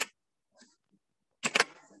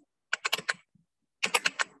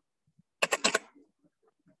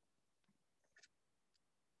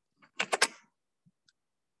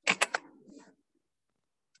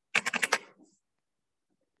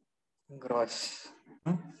 Gross.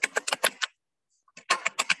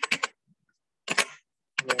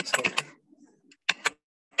 Gross salary.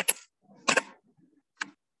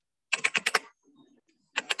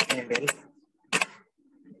 And L.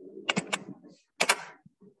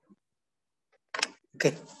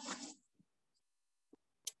 Okay.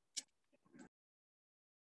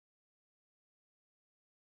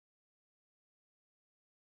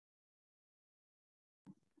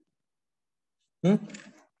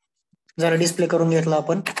 जरा डिस्प्ले करून घेतला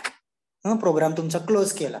आपण. प्रोग्राम तुमचा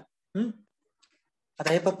क्लोज केला.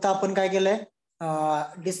 आता हे फक्त आपण काय केलंय?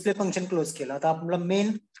 डिस्प्ले फंक्शन क्लोज केलं. आता आपला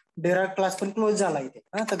मेन डिराइव्हड क्लास पण क्लोज झाला इथे.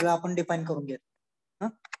 सगळं आपण डिफाइन करून घेतलं.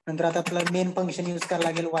 नंतर आता आपल्याला मेन फंक्शन यूज करायला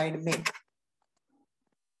लागेल wide main.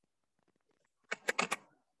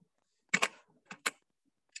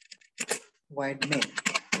 Wide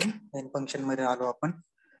main function मध्ये आलो आपण.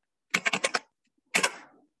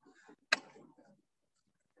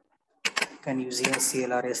 Can use here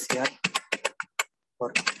CLR SCR for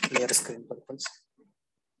clear screen purpose.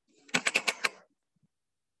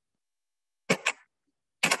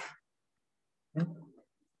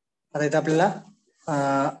 आता इथे आपल्याला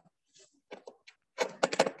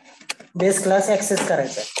बेस क्लास ऍक्सेस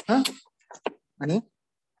करायचा आहे. आणि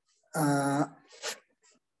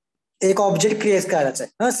एक ऑब्जेक्ट क्रिएट करायचा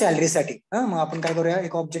आहे सॅलरी साठी. मग आपण काय करूया?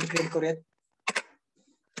 एक ऑब्जेक्ट क्रिएट करूया.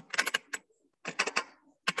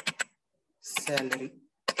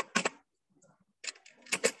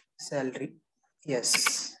 Salary yes.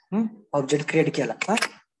 ऑब्जेक्ट क्रिएट केला.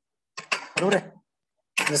 बरोबर आहे.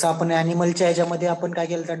 जसं आपण ऍनिमलच्या ह्याच्यामध्ये आपण काय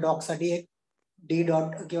केलं? तर डॉग साठी एक डी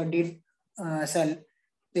डॉट किंवा डी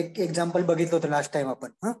एक एक्झाम्पल बघितलं होतं लास्ट टाइम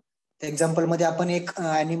आपण. त्या एक्झाम्पल मध्ये आपण एक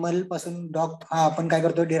ऍनिमल पासून डॉग हा आपण काय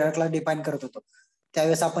करतो? डिराइव्हड क्लास डिफाइन करत होतो.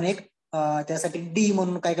 त्यावेळेस आपण एक त्यासाठी डी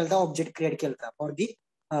म्हणून काय केलं? ऑब्जेक्ट क्रिएट केला for the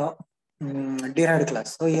derived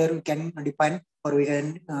class. So here we can define or we can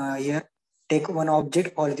here take one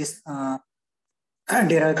object for this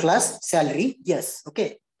derived class salary. Yes. Okay.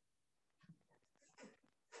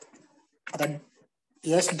 आता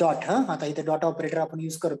yes dot आता इथे डॉट ऑपरेटर आपण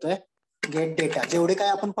यूज करतोय. Gate data जेवढे काय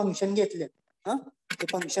आपण function घेतले ते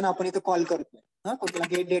फंक्शन आपण इथे कॉल करतोय. कुठला?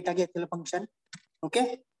 गेट डेटा घेतलेलं फंक्शन. ओके,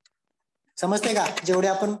 समजते का? जेवढे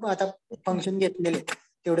आपण आता फंक्शन घेतलेले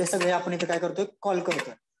तेवढे सगळे आपण इथे काय करतोय? कॉल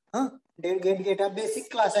करतोय. Gate data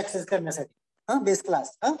basic class access करण्यासाठी. बेस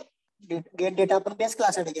क्लास गेट डेटा आपण बेस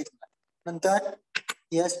क्लास साठी घेतला. नंतर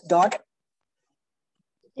yes dot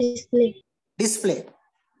display.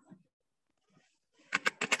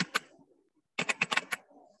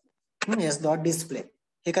 Yes dot display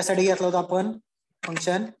हे कशासाठी घेतलं होतं आपण?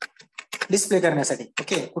 फंक्शन डिस्प्ले करण्यासाठी.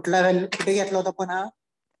 ओके, कुठला व्हॅल्यू कुठे घेतला होता आपण?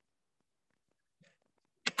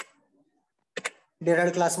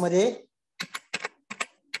 डिराइव्हड क्लासमध्ये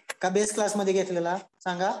का बेस क्लासमध्ये घेतलेला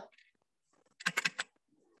सांगा.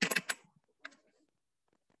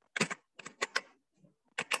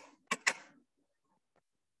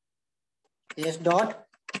 S dot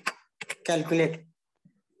calculate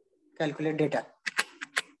data.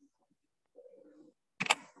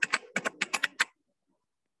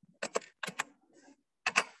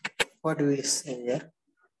 What do we say here?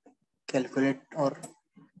 Calculate or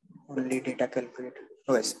only data calculate?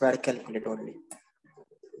 Oh, yes, where calculate only.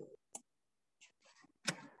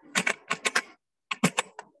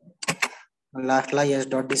 Last line yes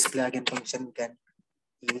dot display again function can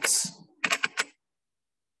use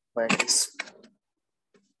by this.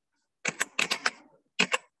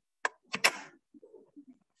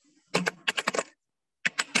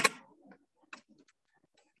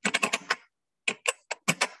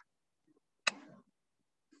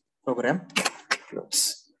 Programme close.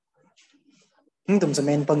 तुमचं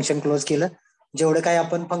main function close केलं. जेवढं काय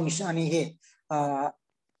आपण function आणि हे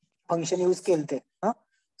function use केलं ते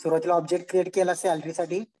सुरुवातीला ऑब्जेक्ट क्रिएट केला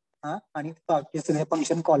सॅलरीसाठी आणि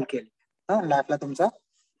फंक्शन कॉल केले लास्टला तुमचा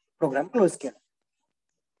प्रोग्राम क्लोज केला.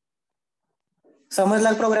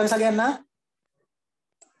 समजला प्रोग्राम सगळ्यांना?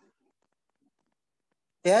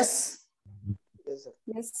 Yes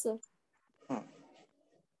yes sir.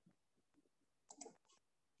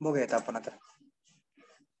 बघूयात आपण आता.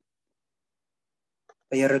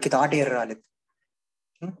 एरर किती 8 एरर आलेत.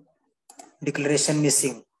 Declaration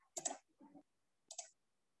missing.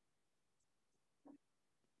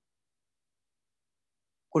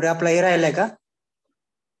 कुठे अप्लाय राहिलाय का?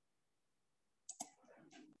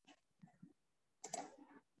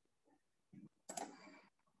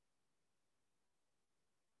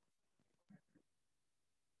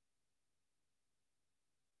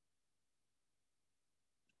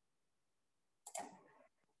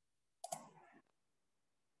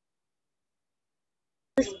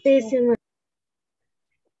 स्पेस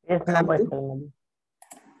नको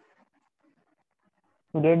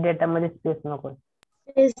गेट डेटा मध्ये स्पेस नको.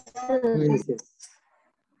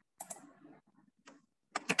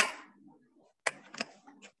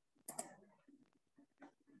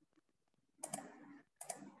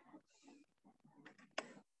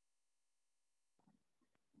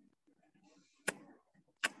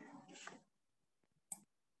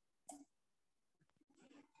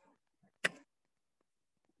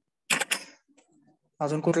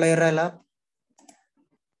 अजून कुठला एरर राहिला?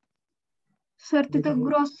 सर तिथं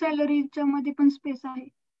ग्रॉस सॅलरीच्या मध्ये पण स्पेस आहे.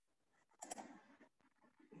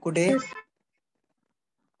 कुठे?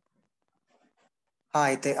 हा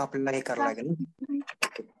इथे आपल्याला हे करावं लागेल.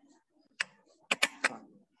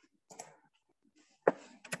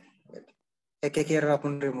 एक एक एरर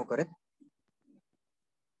आपण रिमूव्ह करूया.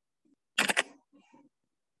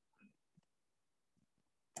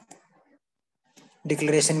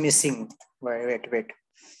 Declaration missing. Weight.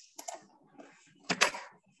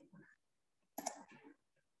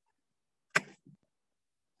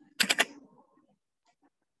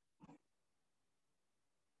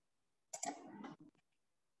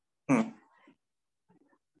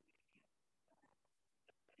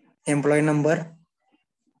 Employee number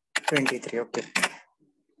 23. Okay.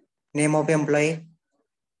 Name of employee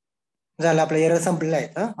झालं. आपलं एरर संपलेलं आहे.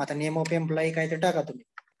 आता नेम ऑफ एम्प्लॉई काय ते टाका तुम्ही.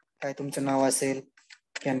 काय तुमचं नाव असेल.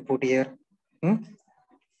 Can put here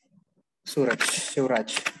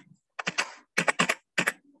Shivraj.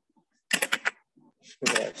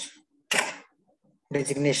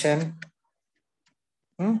 Designation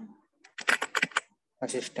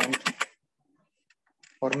assistant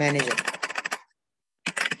और मॅनेजर.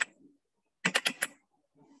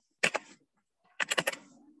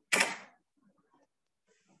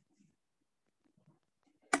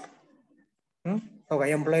 बघा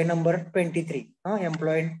employee number 23.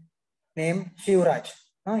 Employee name Shivraj.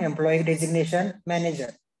 Employee designation manager.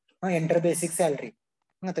 Enter basic salary.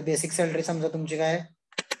 आता बेसिक सॅलरी समजा तुमची काय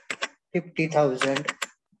 50,000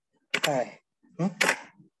 काय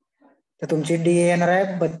तर तुमची डीए येणार आहे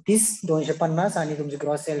 32,250 आणि तुमची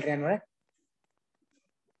ग्रॉस सॅलरी येणार आहे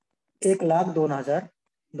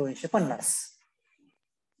 1,02,250.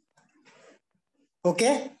 ओके.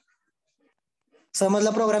 समजला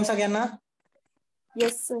प्रोग्राम सगळ्यांना?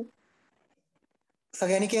 Yes sir.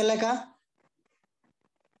 सगळ्यांनी केलंय का?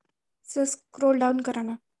 सर स्क्रोल डाऊन करा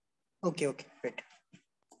ना. Okay weight.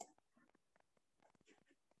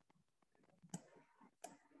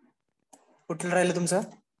 कुठलं राहिलं तुमचं?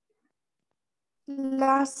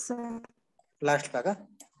 Last sir. लास्टला का?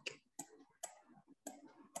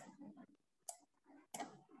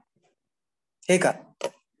 हे का?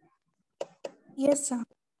 Yes sir.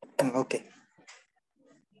 Okay.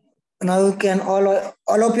 Now you can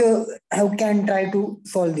all of you can try to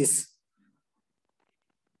solve this.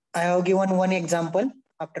 I have given one example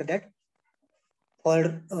after that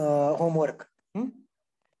for homework.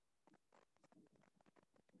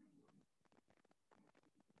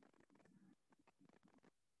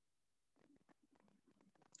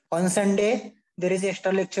 On Sunday, there is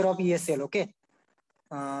extra lecture of ESL, okay?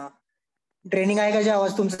 Training आहे का जावा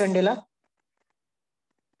तुमचं संडेला?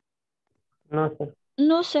 No, sir.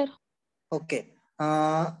 No, sir. Okay.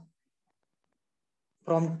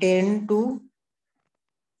 From 10 to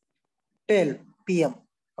 12 p.m.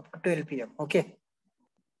 up to 12 p.m. Okay.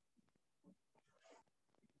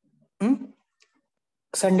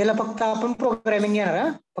 संडेला फक्त आपण programming घेणार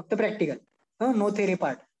हा, फक्त practical, no theory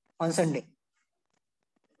part on Sunday.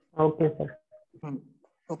 Okay, sir.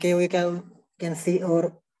 Okay, we can see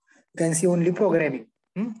only programming.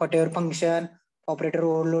 Whatever function, operator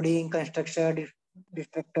overloading, constructor,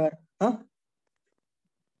 destructor,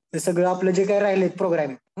 हे सगळं आपलं जे काय राहिले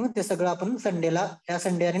प्रोग्रामिंग ते सगळं आपण संडेला, ह्या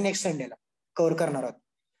संडे आणि नेक्स्ट संडेला कव्हर करणार आहोत.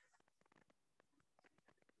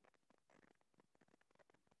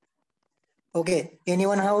 Okay,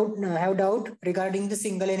 anyone have doubt regarding the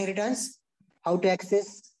single inheritance? How to access?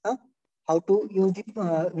 How to use the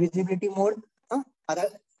visibility mode? आता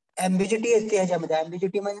ambiguity असते ह्याच्यामध्ये.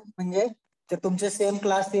 ambiguity म्हणजे जर तुमचे same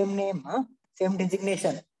class, same name, same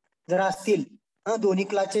designation जर असतील, दोन्ही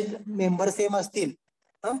क्लासचे मेंबर सेम असतील,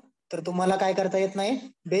 तर तुम्हाला काय करता येत नाही,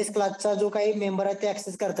 बेस क्लासचा जो काही मेंबर आहे ते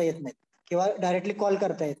ऍक्सेस करता येत नाही किंवा डायरेक्टली कॉल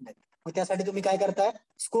करता येत नाही. मग त्यासाठी तुम्ही काय करताय,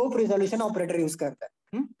 स्कोप रिझोल्युशन ऑपरेटर यूज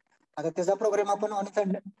करताय. आता त्याचा प्रोग्राम आपण ऑन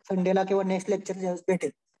संडेला किंवा नेक्स्ट लेक्चर ज्यावेळेस भेटेल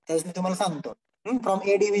त्यावेळेस मी तुम्हाला सांगतो. From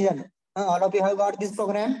A division, all of you have got this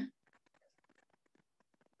programme?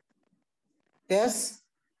 Yes.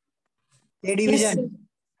 A division.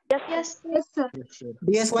 Yes. Yes, sir.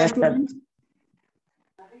 DSY Yes, sir. students.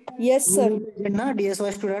 Yes, sir. Na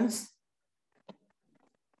DSY students.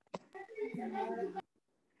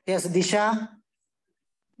 Yes, Disha.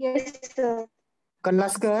 Yes, sir.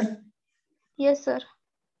 Kallaskar. Yes, sir.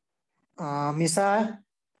 Misa.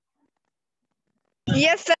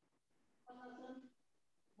 Yes, sir.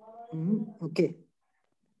 Okay.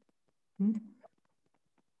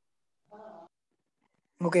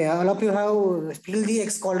 Okay, all of you have filled the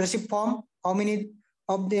scholarship form. How many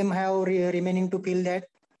of them have remaining to fill that?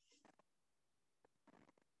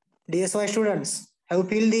 DSY students, have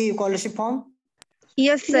filled the scholarship form?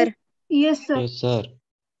 Yes, sir. Yes, sir. Yes, sir.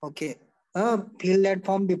 Okay. Fill that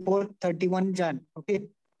form before 31 Jan. Okay.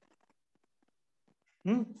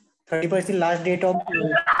 30% last date of.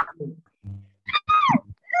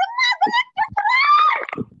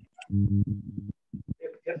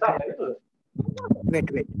 Wait.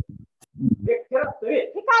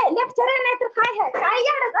 काय lecture नाही तर काय आहे, काय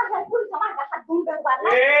येडं झालंय, पुढच्या मागं हात धुवून कर बाळा.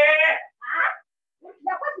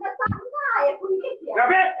 उठल्यापासून चालू आहे, कुणी घेतली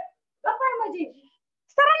आहे? गप्प आहे म्हणजे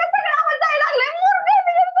सरांना सगळं आवाज जायला लागलाय, मुरगी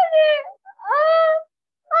बिरगी म्हणजे.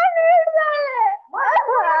 आणि झालंय.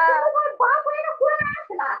 बाप आहे ना, कोण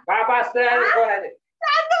असला? बाप असतं कोणाचे?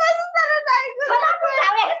 शांतपासून सगळं जायचं. मला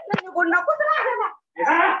बोलावे, निघून नकोच राहायला.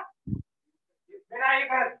 नाही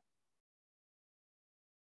करत.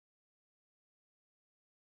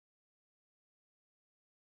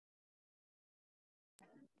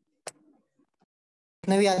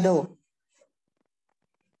 Navy Yadav,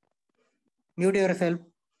 mute yourself.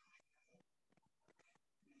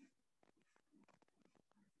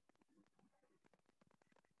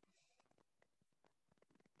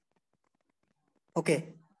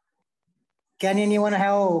 Okay. Can anyone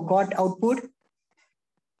have got output?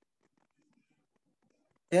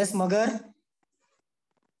 Yes, Magar,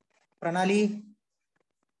 Pranali.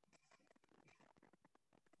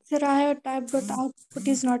 Sir, I have typed, but output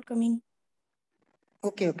is not coming.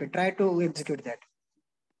 Okay. Try to execute that.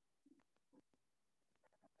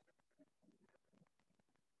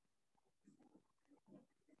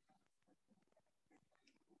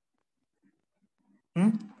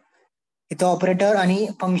 इथं ऑपरेटर आणि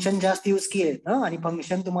फंक्शन जास्त यूज केले आणि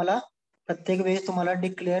फंक्शन तुम्हाला प्रत्येक वेळेस तुम्हाला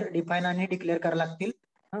define आणि डिक्लेअर करायला लागतील.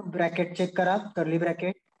 ब्रॅकेट चेक करा, curly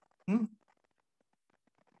bracket.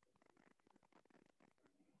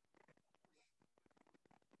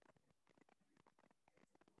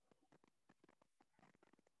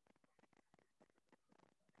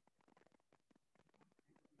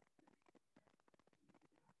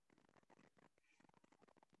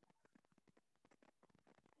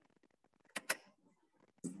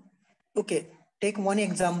 Okay, take one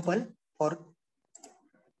example for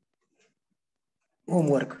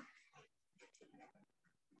homework.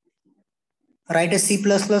 Write a C++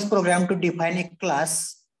 program to define a class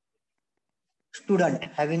student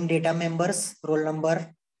having data members, roll number,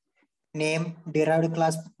 name, derived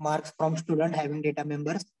class marks from student having data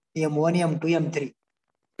members, M1, M2, M3,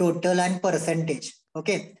 total and percentage.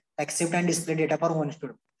 Okay, accept and display data for one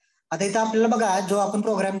student. आता इथं आपल्याला बघा जो आपण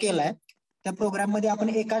programme केलाय त्या programme मध्ये आपण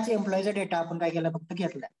एकाच एम्प्लॉईचा डेटा आपण काय केला फक्त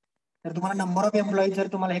घेतलाय. तर तुम्हाला नंबर ऑफ एम्प्लॉई जर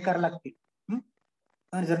तुम्हाला हे करायला लागतील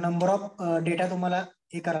आणि जर नंबर ऑफ डेटा तुम्हाला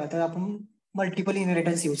हे करायला तर आपण मल्टिपल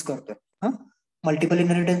इनहेरिटन्स यूज करतो. मल्टिपल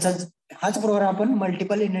इनहेरिटन्स हाच प्रोग्राम आपण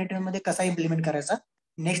मल्टिपल इनहेरिटन्स मध्ये कसा इम्प्लिमेंट करायचा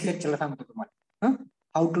नेक्स्ट लेक्चरला सांगतो तुम्हाला.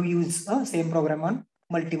 How to use same programme on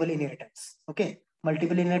multiple inheritance. Okay,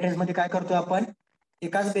 multiple inheritance मध्ये काय करतो आपण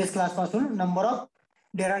एकाच बेस क्लास पासून number of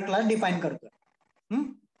derived class define करतो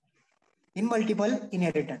in multiple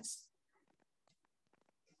inheritance.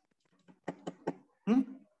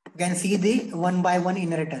 You can see the one by one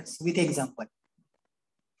inheritance with example.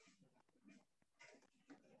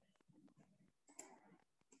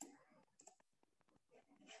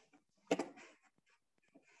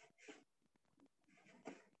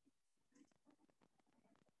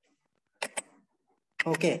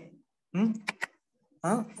 Okay.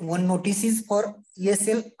 One notice is for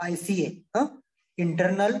ESL-ICA,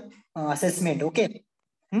 internal assessment. Okay.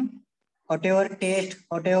 Whatever test,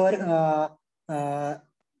 whatever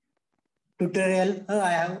tutorial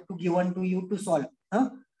I have given to you to solve.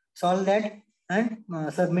 Solve that and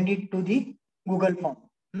submit it to the Google form.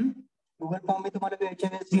 Google form में तुम्हाला वेळच्या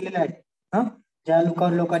वेळेस दिलेला आहे. ज्या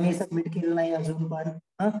लोकांनी submit केलं नाही अजून पण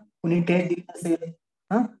कुणी टेस्ट दिली असेल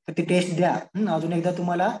तर ती टेस्ट द्या. अजून एकदा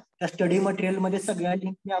तुम्हाला त्या स्टडी मटेरियल मध्ये सगळ्या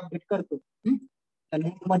लिंक मी अपडेट करतो. त्या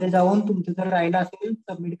लिंक मध्ये जाऊन तुमचं जर राहिलं असेल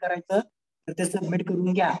सबमिट करायचं तर ते सबमिट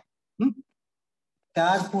करून घ्या.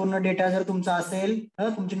 त्याच पूर्ण डेटा जर तुमचा असेल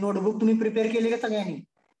तुमची नोटबुक तुम्ही प्रिपेअर केली का सगळ्यांनी?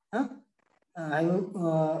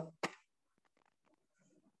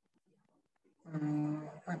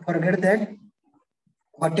 I forget that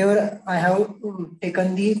whatever I have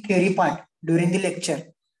taken the theory part during the lecture,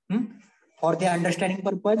 for the understanding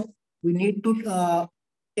purpose, we need to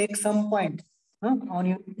take some points on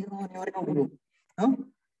your notebook.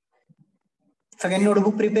 सगळ्यांनी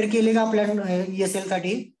नोटबुक प्रिपेअर केली का आपल्या ESL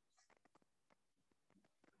साठी?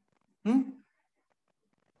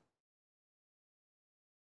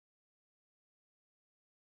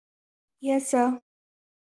 Yes, sir.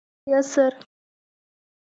 Yes, sir.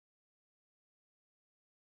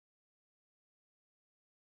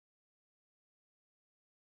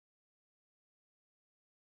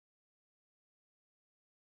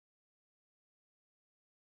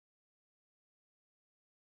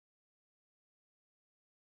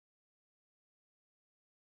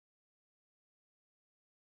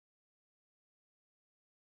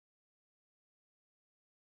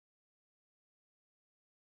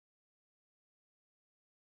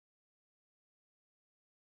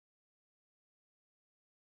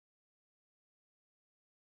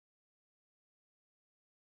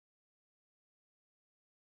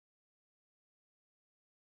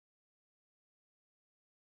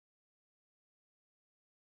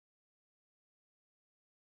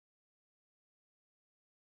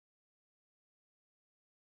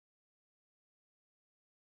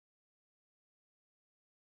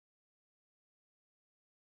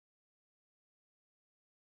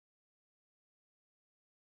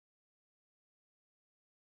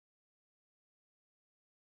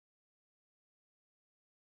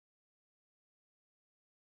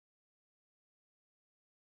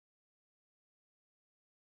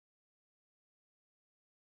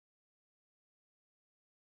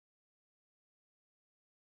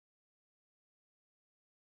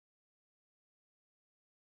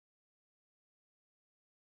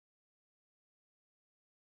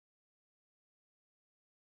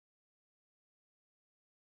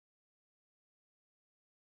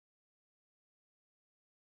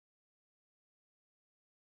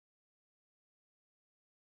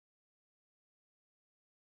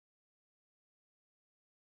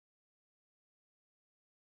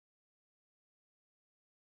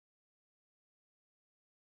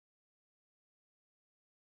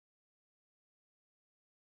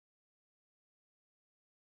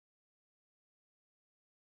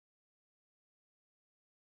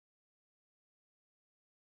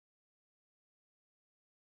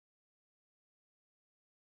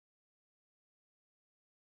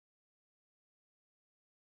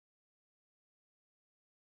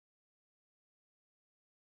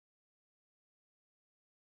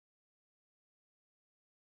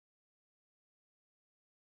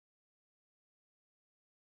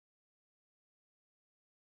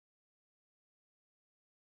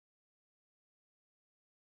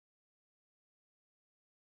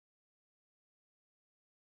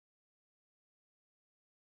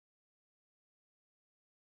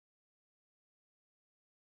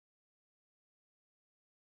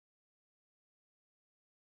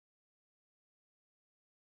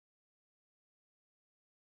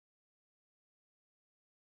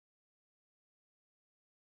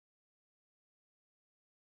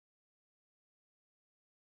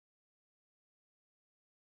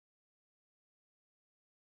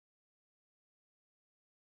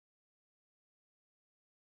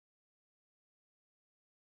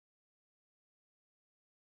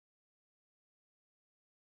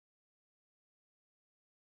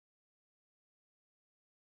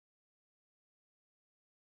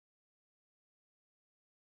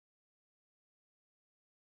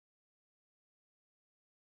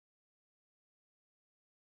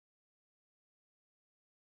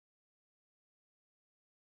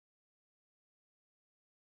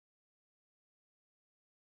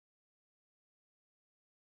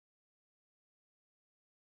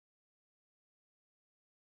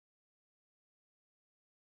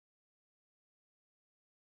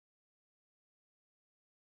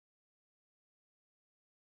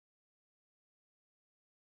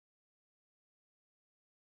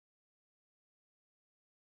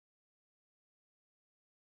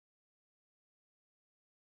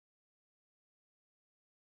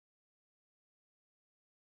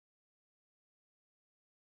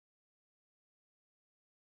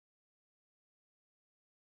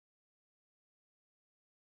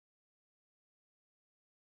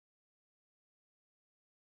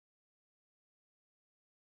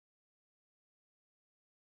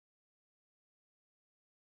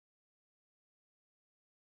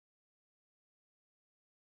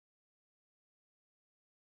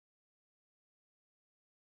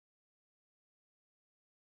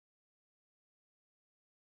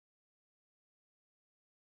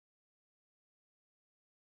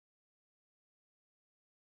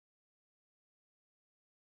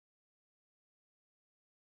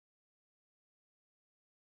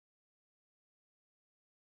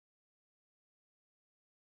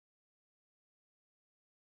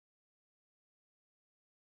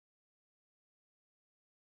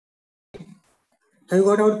 Have you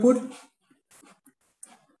got output?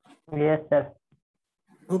 Yes, sir.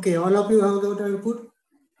 Okay, all of you have got output.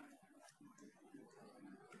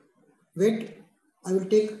 Wait, I will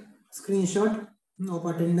take screenshot of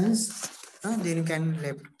attendance. Then you can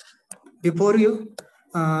left. Before you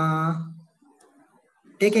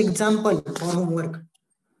take example for homework.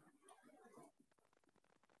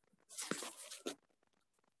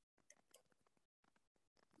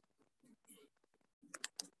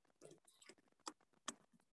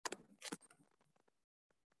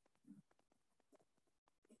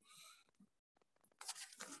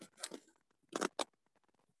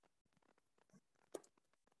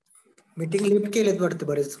 Meeting lift केलेत वाटतं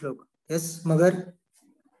बरेच लोक. Yes मगर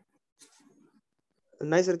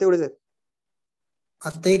नाही sir तेवढेच आहेत.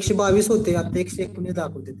 आता 122 होते, आता 119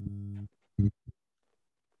 दाखवते.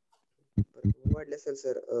 वाढले असेल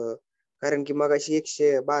सर कारण की मगाशी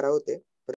 112 होते.